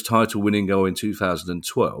Aguero's title-winning goal in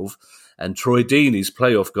 2012 and Troy Deeney's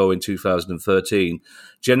playoff goal in 2013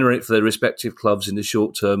 generate for their respective clubs in the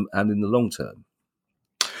short term and in the long term?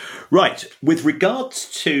 Right. With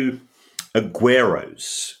regards to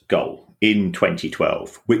Aguero's goal in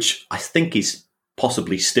 2012, which I think is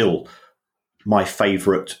possibly still my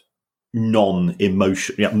favourite non-Brighton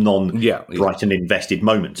invested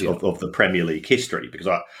moment of the Premier League history, because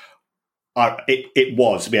it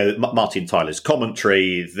was Martin Tyler's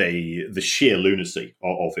commentary, the sheer lunacy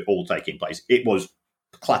of it all taking place. It was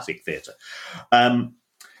classic theatre.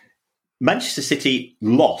 Manchester City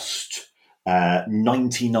lost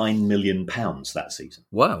 £99 million that season.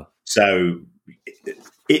 Wow! So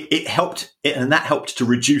it helped, and that helped to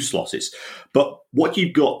reduce losses. But what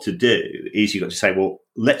you've got to do is you've got to say, well,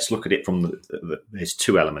 let's look at it from there's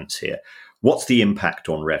two elements here. What's the impact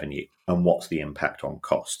on revenue, and what's the impact on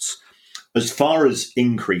costs? As far as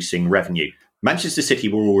increasing revenue, Manchester City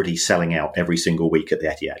were already selling out every single week at the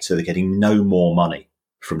Etihad, so they're getting no more money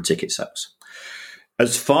from ticket sales.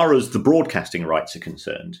 As far as the broadcasting rights are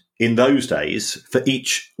concerned, in those days, for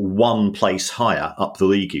each one place higher up the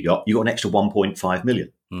league you got an extra 1.5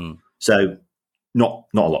 million. So not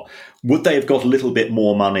a lot. Would they have got a little bit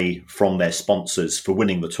more money from their sponsors for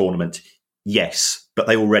winning the tournament? Yes, but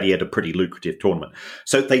they already had a pretty lucrative tournament.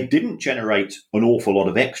 So they didn't generate an awful lot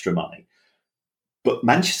of extra money. But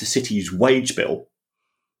Manchester City's wage bill,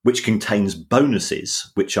 which contains bonuses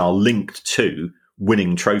which are linked to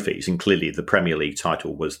winning trophies, and clearly the Premier League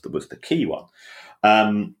title was the key one,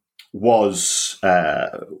 was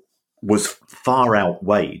far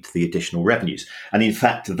outweighed the additional revenues. And in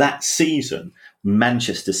fact, that season,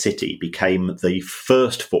 Manchester City became the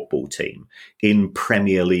first football team in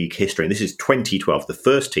Premier League history, and this is 2012, the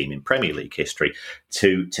first team in Premier League history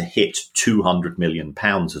to hit £200 million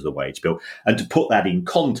as a wage bill. And to put that in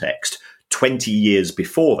context, 20 years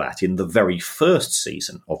before that, in the very first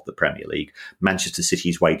season of the Premier League, Manchester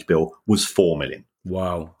City's wage bill was £4 million.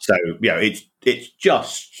 Wow. So, it's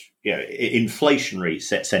just, inflationary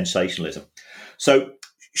sensationalism. So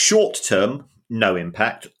short term, no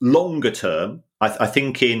impact. Longer term, I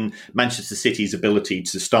think in Manchester City's ability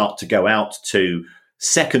to start to go out to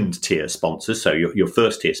second-tier sponsors, so your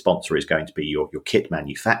first-tier sponsor is going to be your kit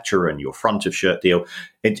manufacturer and your front of shirt deal.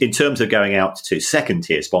 In terms of going out to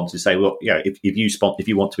second-tier sponsors, say, look, if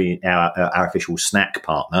you want to be our official snack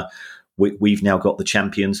partner, we've now got the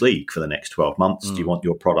Champions League for the next 12 months. Do you want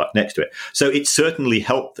your product next to it? So it certainly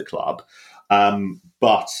helped the club,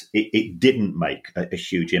 but it didn't make a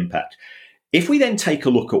huge impact. If we then take a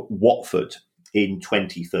look at Watford in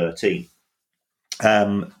 2013,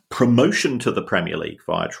 promotion to the Premier League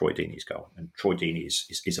via Troy Deeney's goal, and Troy Deeney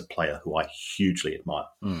is a player who I hugely admire.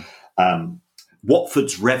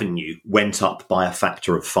 Watford's revenue went up by a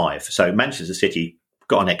factor of 5. So Manchester City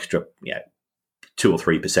got an extra 2 or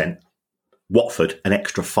 3%. Watford an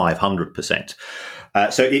extra 500%.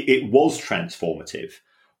 So it was transformative.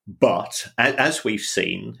 But as we've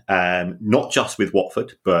seen, not just with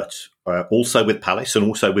Watford, but also with Palace and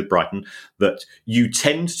also with Brighton, that you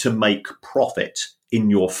tend to make profit in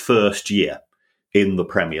your first year in the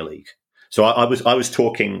Premier League. So I was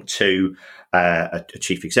talking to a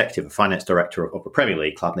chief executive, a finance director of a Premier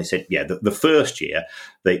League club, and they said, the first year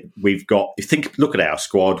we've got, look at our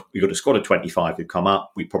squad, we've got a squad of 25 who've come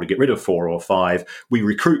up, we probably get rid of 4 or 5, we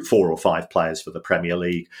recruit 4 or 5 players for the Premier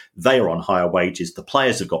League, they are on higher wages, the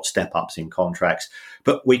players have got step-ups in contracts,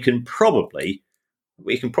 but we can probably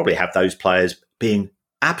have those players being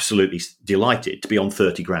absolutely delighted to be on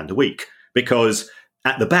 30 grand a week, because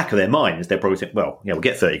at the back of their minds, they're probably thinking, we'll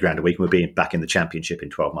get 30 grand a week and we'll be back in the Championship in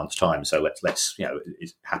 12 months' time. So let's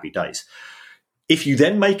it's happy days. If you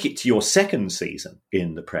then make it to your second season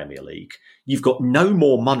in the Premier League, you've got no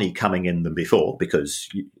more money coming in than before because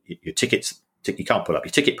your tickets You can't put up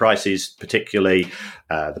your ticket prices, particularly.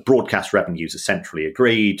 The broadcast revenues are centrally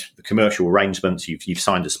agreed. The commercial arrangements, you've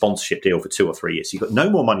signed a sponsorship deal for 2 or 3 years. So you've got no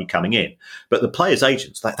more money coming in. But the players'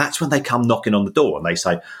 agents, that's when they come knocking on the door and they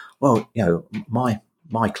say, well,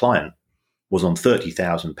 my client was on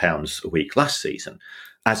 £30,000 a week last season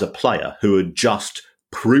as a player who had just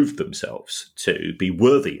proved themselves to be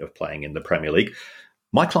worthy of playing in the Premier League.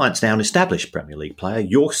 My client's now an established Premier League player.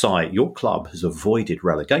 Your club has avoided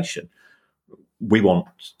relegation. We want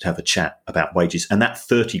to have a chat about wages. And that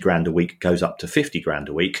 30 grand a week goes up to 50 grand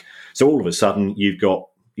a week. So all of a sudden you've got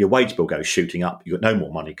your wage bill goes shooting up. You've got no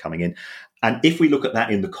more money coming in. And if we look at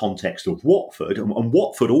that in the context of Watford, and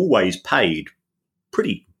Watford always paid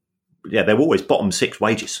they're always bottom 6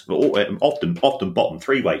 wages, often bottom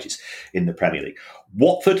 3 wages in the Premier League.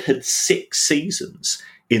 Watford had 6 seasons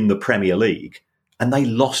in the Premier League and they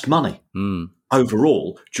lost money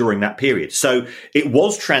overall during that period. So it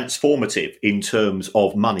was transformative in terms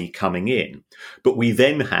of money coming in. But we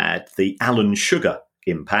then had the Alan Sugar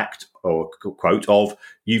impact, or quote, of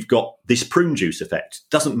you've got this prune juice effect.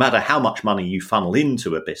 Doesn't matter how much money you funnel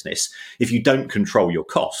into a business, if you don't control your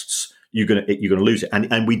costs, you're going to lose it.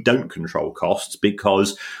 And we don't control costs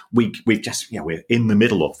because we're in the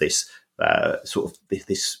middle of this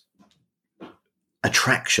this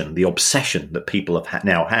attraction, the obsession that people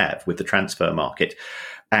now have with the transfer market,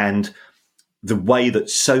 and the way that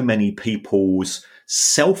so many people's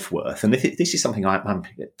self-worth, and this is something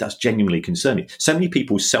that does genuinely concern me, so many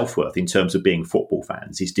people's self-worth in terms of being football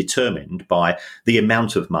fans is determined by the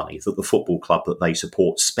amount of money that the football club that they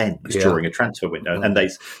support spends during a transfer window. And they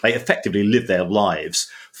effectively live their lives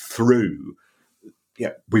through,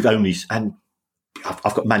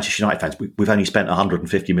 I've got Manchester United fans. We've only spent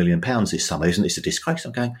 £150 million this summer. Isn't this a disgrace?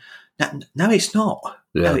 I'm going, no, it's not.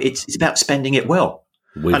 Yeah. No, it's about spending it well.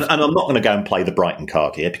 And I'm not going to go and play the Brighton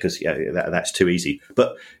card here because that's too easy.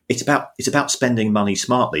 But it's about spending money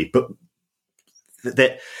smartly. But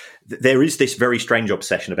there is this very strange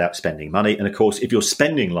obsession about spending money. And of course, if you're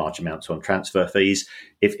spending large amounts on transfer fees,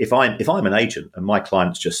 if I'm an agent and my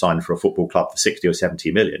client's just signed for a football club for 60 or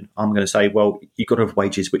 70 million, I'm going to say, well, you've got to have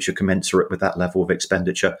wages which are commensurate with that level of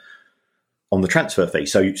expenditure on the transfer fee.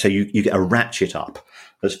 So you get a ratchet up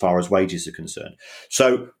as far as wages are concerned.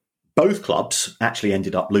 So both clubs actually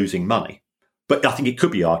ended up losing money. But I think it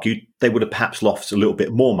could be argued they would have perhaps lost a little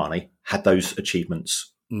bit more money had those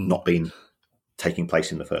achievements not been taking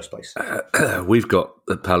place in the first place. We've got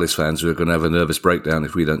Palace fans who are going to have a nervous breakdown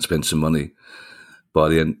if we don't spend some money by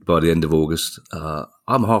the end of August.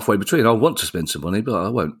 I'm halfway between. I want to spend some money, but I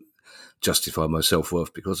won't justify my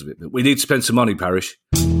self-worth because of it. But we need to spend some money, Parish.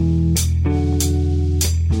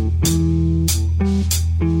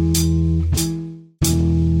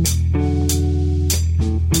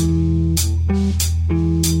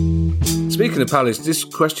 Speaking of Palace, this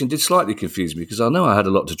question did slightly confuse me because I know I had a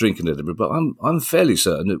lot to drink in Edinburgh, but I'm fairly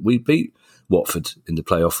certain that we beat Watford in the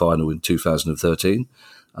playoff final in 2013.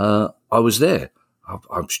 I was there.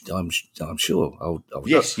 I'm sure.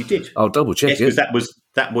 Yes, you did. I'll double check. Yes, because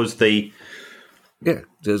that was the. Yeah,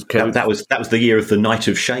 that was the year of the night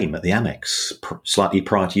of shame at the Amex, slightly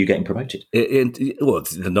prior to you getting promoted.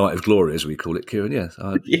 The night of glory, as we call it, Kieran. Yes,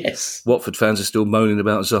 yes. Watford fans are still moaning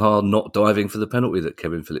about Zaha not diving for the penalty that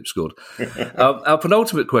Kevin Phillips scored. Our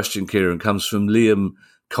penultimate question, Kieran, comes from Liam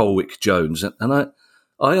Colwick-Jones, and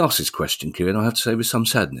I asked this question, Kieran, I have to say, with some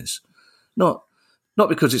sadness. Not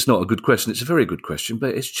because it's not a good question; it's a very good question,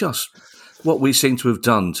 but it's just what we seem to have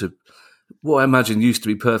done to what I imagine used to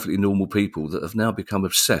be perfectly normal people that have now become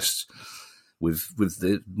obsessed with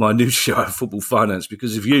the minutiae of football finance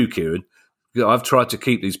because of you, Kieran. I've tried to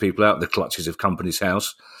keep these people out of the clutches of Company's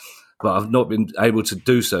House, but I've not been able to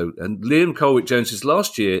do so. And Liam Colwick-Jones says,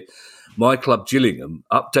 last year, my club Gillingham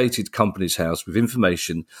updated Company's House with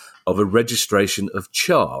information of a registration of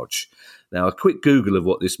charge. Now, a quick Google of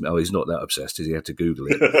what this... Oh, he's not that obsessed, is he? Had to Google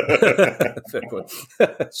it.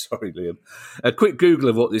 Sorry, Liam. A quick Google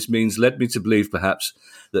of what this means led me to believe, perhaps,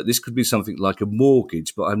 that this could be something like a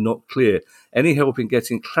mortgage, but I'm not clear. Any help in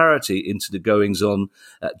getting clarity into the goings-on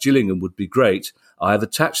at Gillingham would be great. I have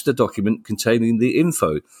attached a document containing the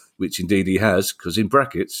info, which indeed he has, because in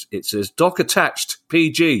brackets it says, doc attached,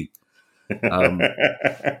 PG.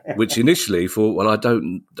 Which initially thought, well, I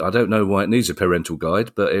don't know why it needs a parental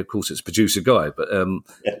guide, but of course it's producer guide. But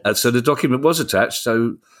so the document was attached.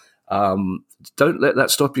 So don't let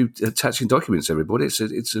that stop you attaching documents, everybody.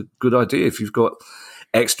 It's a good idea if you've got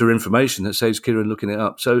extra information that saves Kieran looking it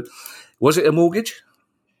up. So was it a mortgage?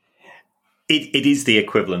 It is the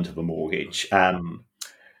equivalent of a mortgage.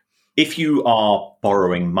 If you are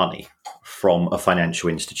borrowing money from a financial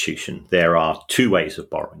institution, there are two ways of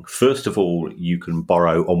borrowing. First of all, you can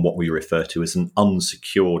borrow on what we refer to as an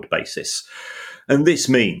unsecured basis. And this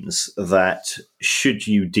means that should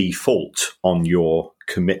you default on your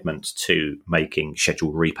commitment to making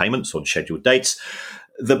scheduled repayments on scheduled dates,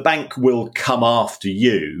 the bank will come after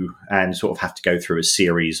you and sort of have to go through a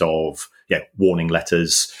series of warning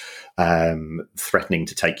letters, threatening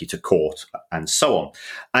to take you to court, and so on.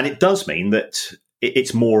 And it does mean that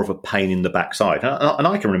it's more of a pain in the backside. And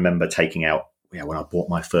I can remember taking out, when I bought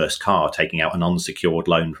my first car, taking out an unsecured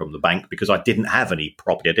loan from the bank because I didn't have any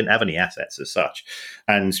property, I didn't have any assets as such.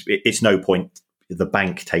 And it's no point the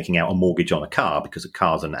bank taking out a mortgage on a car because a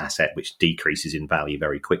car's an asset which decreases in value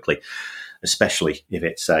very quickly, especially if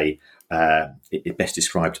it's it's best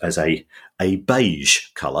described as a beige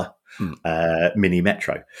colour Mini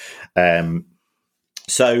Metro.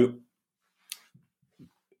 So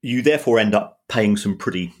you therefore end up paying some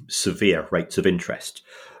pretty severe rates of interest.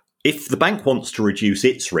 If the bank wants to reduce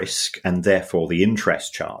its risk and therefore the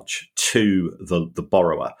interest charge to the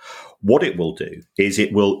borrower, what it will do is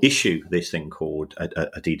it will issue this thing called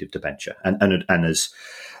a deed of debenture. And as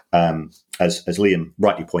Liam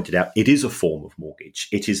rightly pointed out, it is a form of mortgage.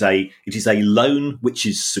 It is a loan which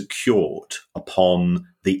is secured upon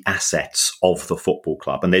the assets of the football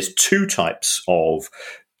club. And there's two types of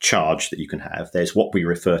charge that you can have. There's what we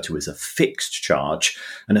refer to as a fixed charge,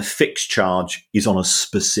 and a fixed charge is on a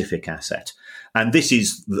specific asset. And this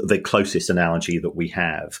is the closest analogy that we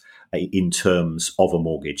have in terms of a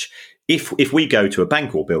mortgage. If we go to a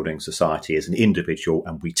bank or building society as an individual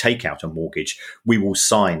and we take out a mortgage, we will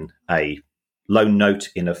sign a loan note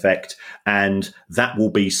in effect, and that will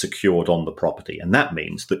be secured on the property. And that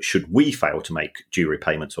means that should we fail to make due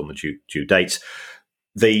repayments on the due dates,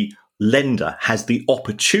 the lender has the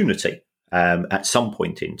opportunity at some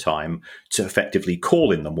point in time to effectively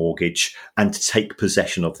call in the mortgage and to take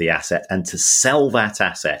possession of the asset and to sell that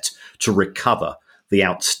asset to recover the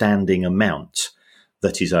outstanding amount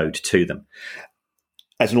that is owed to them.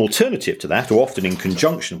 As an alternative to that, or often in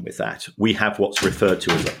conjunction with that, we have what's referred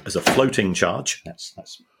to as a floating charge.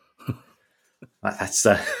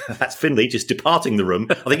 That's Finley just departing the room.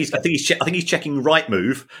 I think he's checking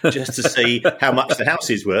Rightmove just to see how much the house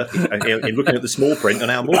is worth. In looking at the small print on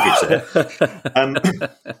our mortgage there.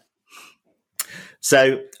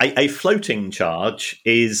 So a floating charge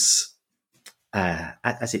is,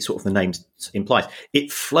 as it sort of the name implies,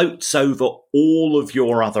 it floats over all of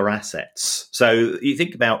your other assets. So you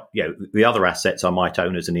think about the other assets I might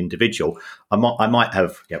own as an individual. I might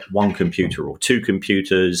have one computer or two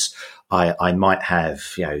computers. I might have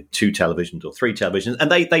 2 televisions or 3 televisions,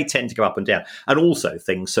 and they tend to go up and down. And also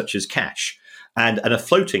things such as cash. And a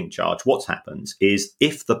floating charge, what happens is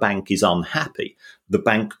if the bank is unhappy, the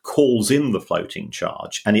bank calls in the floating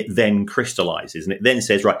charge and it then crystallises. And it then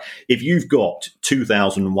says, right, if you've got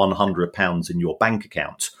 £2,100 in your bank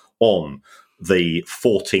account on the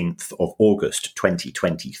 14th of August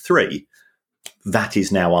 2023, that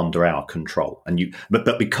is now under our control.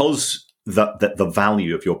 But because the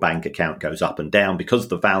value of your bank account goes up and down, because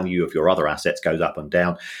the value of your other assets goes up and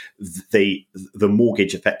down, the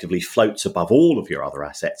mortgage effectively floats above all of your other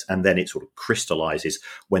assets, and then it sort of crystallizes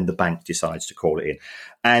when the bank decides to call it in.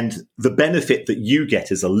 And the benefit that you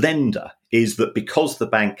get as a lender is that because the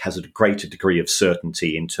bank has a greater degree of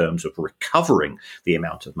certainty in terms of recovering the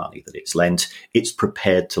amount of money that it's lent, it's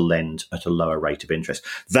prepared to lend at a lower rate of interest.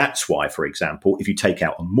 That's why, for example, if you take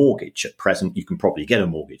out a mortgage at present, you can probably get a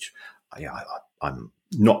mortgage. I'm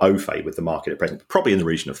not au fait with the market at present, but probably in the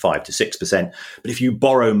region of 5 to 6%. But if you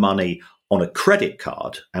borrow money on a credit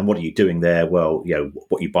card, and what are you doing there? Well,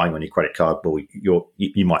 what are you buying on your credit card? Well,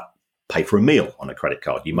 you might pay for a meal on a credit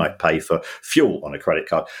card. You might pay for fuel on a credit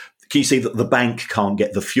card. Can you see that the bank can't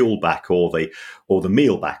get the fuel back or the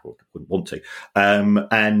meal back, or wouldn't want to,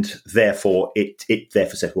 and therefore it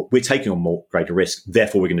therefore says, well, we're taking on more greater risk,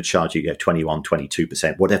 therefore we're going to charge you 21,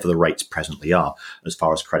 22%, whatever the rates presently are as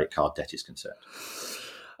far as credit card debt is concerned.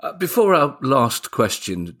 Before our last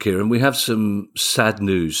question, Kieran, we have some sad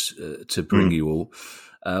news to bring you all.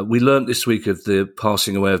 We learnt this week of the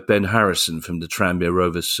passing away of Ben Harrison from the Tranmere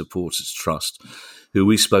Rovers Supporters Trust, who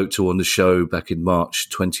we spoke to on the show back in March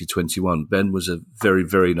 2021. Ben was a very,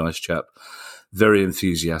 very nice chap, very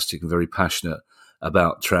enthusiastic and very passionate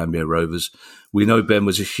about Tranmere Rovers. We know Ben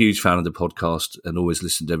was a huge fan of the podcast and always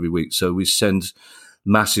listened every week. So we send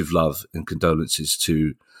massive love and condolences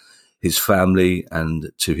to his family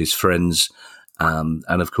and to his friends, and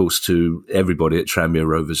of course to everybody at Tranmere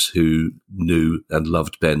Rovers who knew and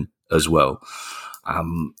loved Ben as well.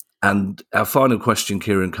 And our final question,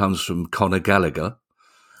 Kieran, comes from Conor Gallagher.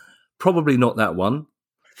 Probably not that one.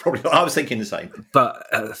 Probably, I was thinking the same. But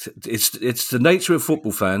it's the nature of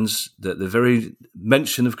football fans that the very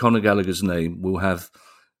mention of Conor Gallagher's name will have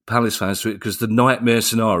Palace fans to it, because the nightmare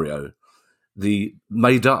scenario, the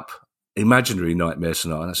made-up imaginary nightmare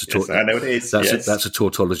scenario. I know it is. That's a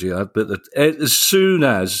tautology. But as soon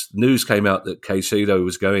as news came out that Caicedo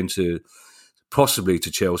was going to possibly to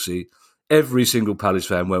Chelsea, every single Palace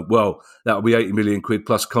fan went, "Well, that will be 80 million quid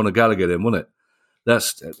plus Conor Gallagher, then, won't it?"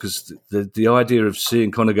 That's because the idea of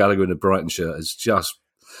seeing Conor Gallagher in a Brighton shirt has just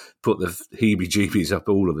put the heebie-jeebies up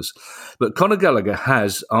all of us. But Conor Gallagher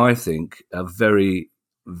has, I think, a very,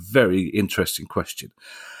 very interesting question.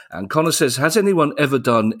 And Connor says, has anyone ever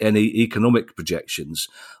done any economic projections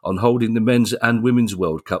on holding the men's and women's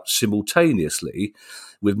World Cup simultaneously,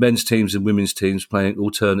 with men's teams and women's teams playing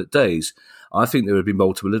alternate days? I think there would be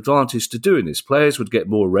multiple advantages to doing this. Players would get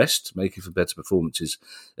more rest, making for better performances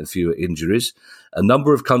and fewer injuries. A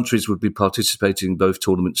number of countries would be participating in both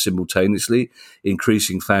tournaments simultaneously,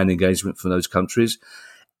 increasing fan engagement from those countries.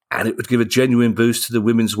 And it would give a genuine boost to the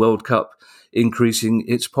Women's World Cup, increasing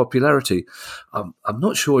its popularity. I'm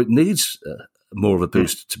not sure it needs more of a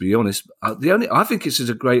boost, to be honest. I think this is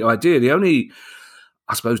a great idea. The only,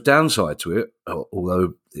 I suppose, downside to it,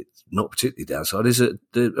 although it's not particularly downside, is that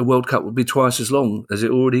a World Cup would be twice as long as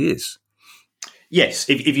it already is. Yes,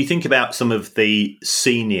 if you think about some of the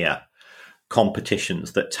senior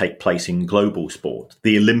competitions that take place in global sport,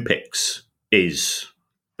 the Olympics is,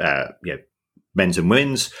 men's and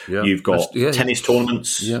women's. Yeah. You've got tennis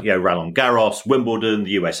tournaments, Roland Garros, Wimbledon,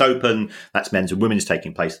 the US Open. That's men's and women's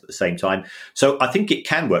taking place at the same time. So I think it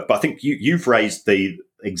can work. But I think you've raised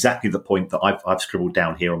exactly the point that I've scribbled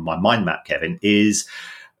down here on my mind map, Kevin, is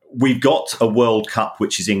we've got a World Cup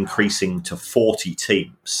which is increasing to 40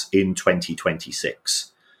 teams in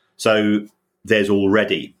 2026. So there's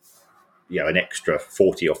already an extra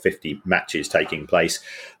 40 or 50 matches taking place.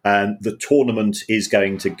 And the tournament is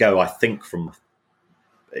going to go, I think, from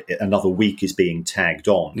another week is being tagged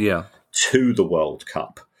on to the World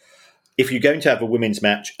Cup. If you're going to have a women's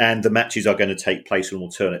match and the matches are going to take place on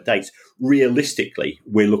alternate dates, realistically,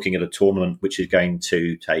 we're looking at a tournament which is going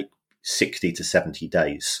to take 60 to 70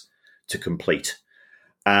 days to complete.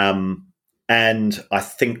 And I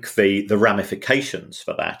think the ramifications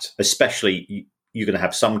for that, especially you're going to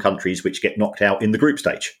have some countries which get knocked out in the group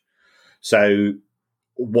stage. So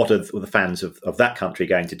what are the fans of that country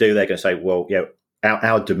going to do? They're going to say, well,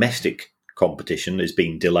 our domestic competition is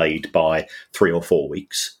being delayed by 3 or 4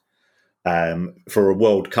 weeks for a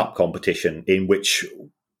World Cup competition in which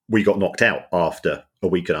we got knocked out after a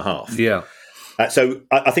week and a half. Yeah. So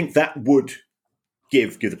I think that would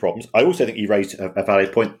give the problems. I also think you raised a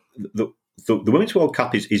valid point. The Women's World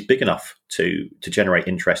Cup is big enough to generate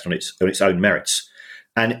interest on its own merits,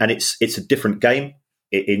 and it's a different game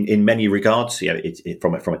in many regards.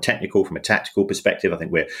 From a technical, from a tactical perspective, I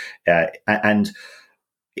think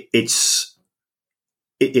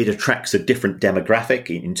it attracts a different demographic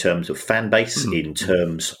in terms of fan base, in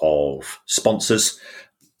terms of sponsors,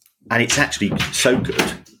 and it's actually so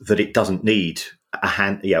good that it doesn't need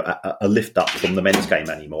a lift up from the men's game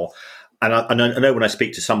anymore. And I know when I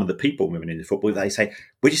speak to some of the people moving into football, they say,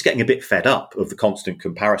 we're just getting a bit fed up of the constant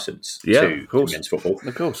comparisons to men's football.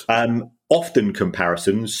 Of course. Often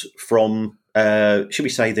comparisons from, should we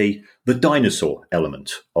say, the dinosaur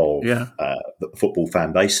element of the football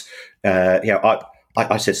fan base.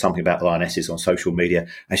 I said something about Lionesses on social media,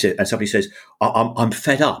 and somebody says, I'm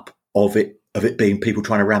fed up of it being people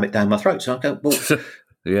trying to ram it down my throat. So I go,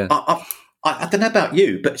 well, I don't know about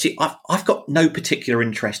you, but see, I've got no particular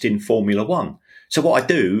interest in Formula One. So what I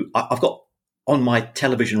do, I've got on my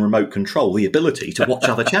television remote control the ability to watch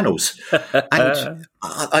other channels, and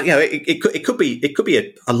it could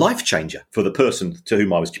be a life changer for the person to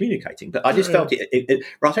whom I was communicating. But I just felt it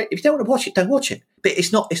right. If you don't want to watch it, don't watch it. But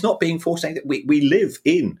it's not being forced. That we live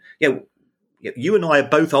in. You and I are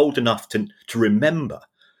both old enough to remember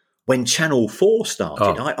when Channel 4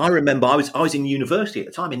 started. I remember I was in university at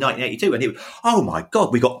the time in 1982, and oh my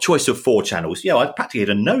God, we got choice of 4 channels. I practically had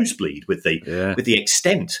a nosebleed with the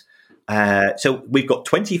extent. So we've got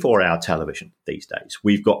 24-hour television these days.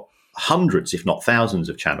 We've got hundreds, if not thousands,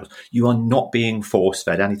 of channels. You are not being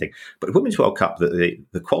force-fed anything. But the Women's World Cup,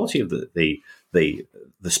 the quality of the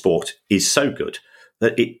sport is so good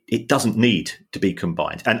that it doesn't need to be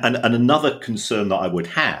combined. And another concern that I would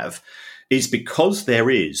have is because there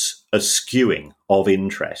is a skewing of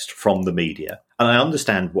interest from the media, and I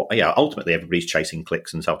understand ultimately everybody's chasing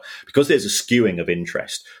clicks and so on, because there's a skewing of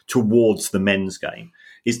interest towards the men's game,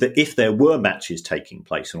 is that if there were matches taking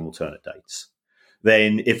place on alternate dates,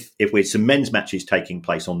 then if we had some men's matches taking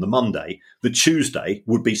place on the Monday, the Tuesday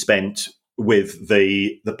would be spent with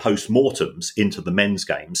the post-mortems into the men's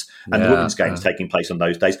games, and the women's games taking place on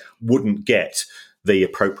those days wouldn't get the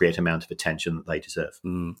appropriate amount of attention that they deserve.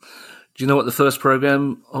 Do you know what the first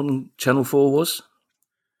programme on Channel 4 was?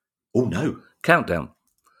 Oh, no. Countdown.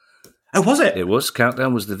 Oh, was it? It was.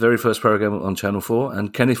 Countdown was the very first programme on Channel 4,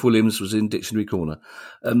 and Kenneth Williams was in Dictionary Corner.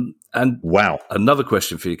 And wow. Another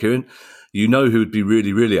question for you, Kieran. You know who would be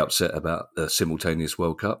really, really upset about a simultaneous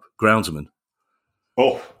World Cup? Groundsmen.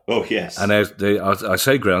 Oh, yes. And I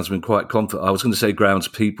say groundsmen quite confident. I was going to say grounds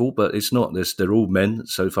people, but it's not. They're all men,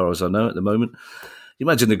 so far as I know at the moment.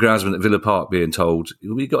 Imagine the groundsman at Villa Park being told,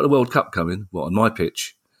 "We got a World Cup coming. What, on my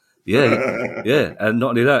pitch?" Yeah, yeah. And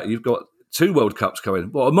not only that, you've got 2 World Cups coming.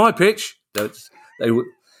 What, on my pitch? It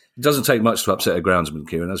doesn't take much to upset a groundsman,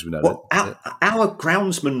 Kieran, as we know. Well, our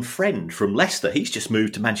groundsman friend from Leicester, he's just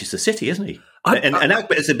moved to Manchester City, hasn't he? And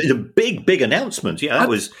it's a big announcement. Yeah,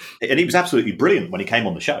 and he was absolutely brilliant when he came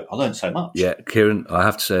on the show. I learned so much. Yeah, Kieran, I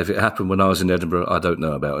have to say, if it happened when I was in Edinburgh, I don't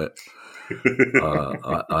know about it.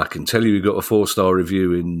 I can tell you we got a 4-star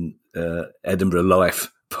review in Edinburgh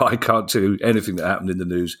Life, but I can't tell you anything that happened in the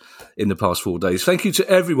news in the past 4 days. Thank you to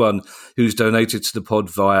everyone who's donated to the pod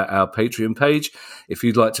via our Patreon page. If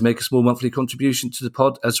you'd like to make a small monthly contribution to the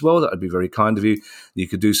pod as well, that would be very kind of you. You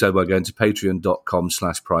could do so by going to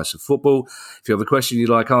patreon.com/priceoffootball. If you have a question you'd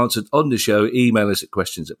like answered on the show, email us at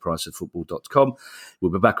questions@priceoffootball.com.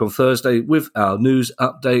 We'll be back on Thursday with our news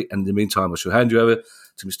update. And in the meantime, I shall hand you over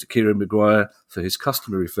to Mr. Kieran Maguire for his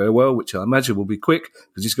customary farewell, which I imagine will be quick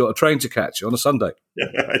because he's got a train to catch on a Sunday.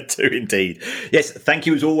 I do indeed. Yes, thank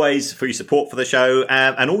you as always for your support for the show,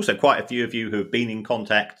 and also quite a few of you who have been in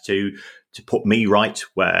contact to put me right.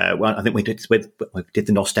 Well, I think we did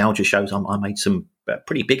the nostalgia shows. I made some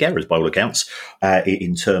pretty big errors by all accounts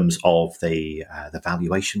in terms of the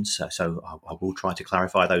valuations. So I will try to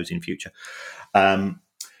clarify those in future.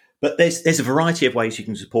 But there's a variety of ways you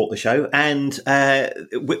can support the show, and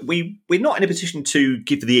we're not in a position to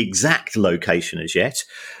give the exact location as yet.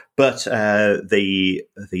 But the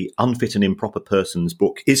Unfit and Improper Persons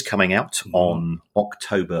book is coming out on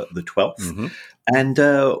October the 12th, and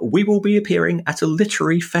we will be appearing at a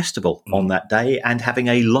literary festival on that day and having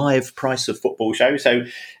a live Price of Football show. So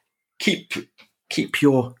keep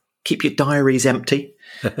your diaries empty.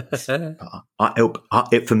 For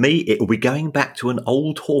me, it will be going back to an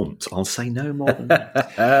old haunt. I'll say no more than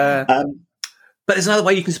that. But there's another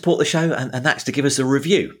way you can support the show, and that's to give us a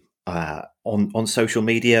review on social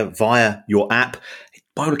media via your app.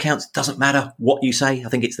 By all accounts, it doesn't matter what you say. I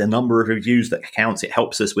think it's the number of reviews that counts. It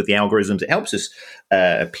helps us with the algorithms. It helps us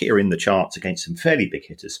appear in the charts against some fairly big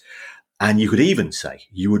hitters. And you could even say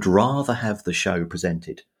you would rather have the show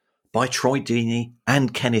presented by Troy Deeney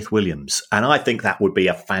and Kenneth Williams. And I think that would be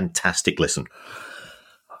a fantastic listen.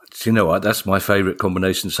 Do you know what? That's my favourite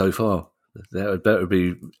combination so far. That would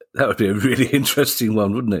be a really interesting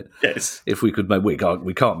one, wouldn't it? Yes. If we could make, we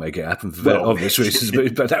can't make it happen for obvious reasons,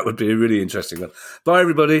 but that would be a really interesting one. Bye,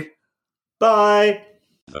 everybody. Bye.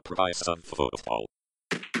 The Price of Football.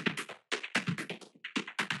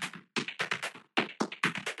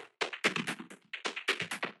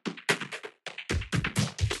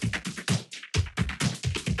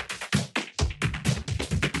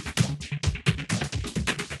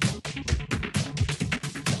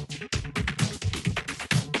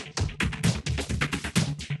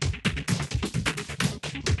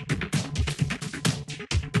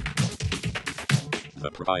 The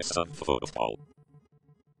Price of Football.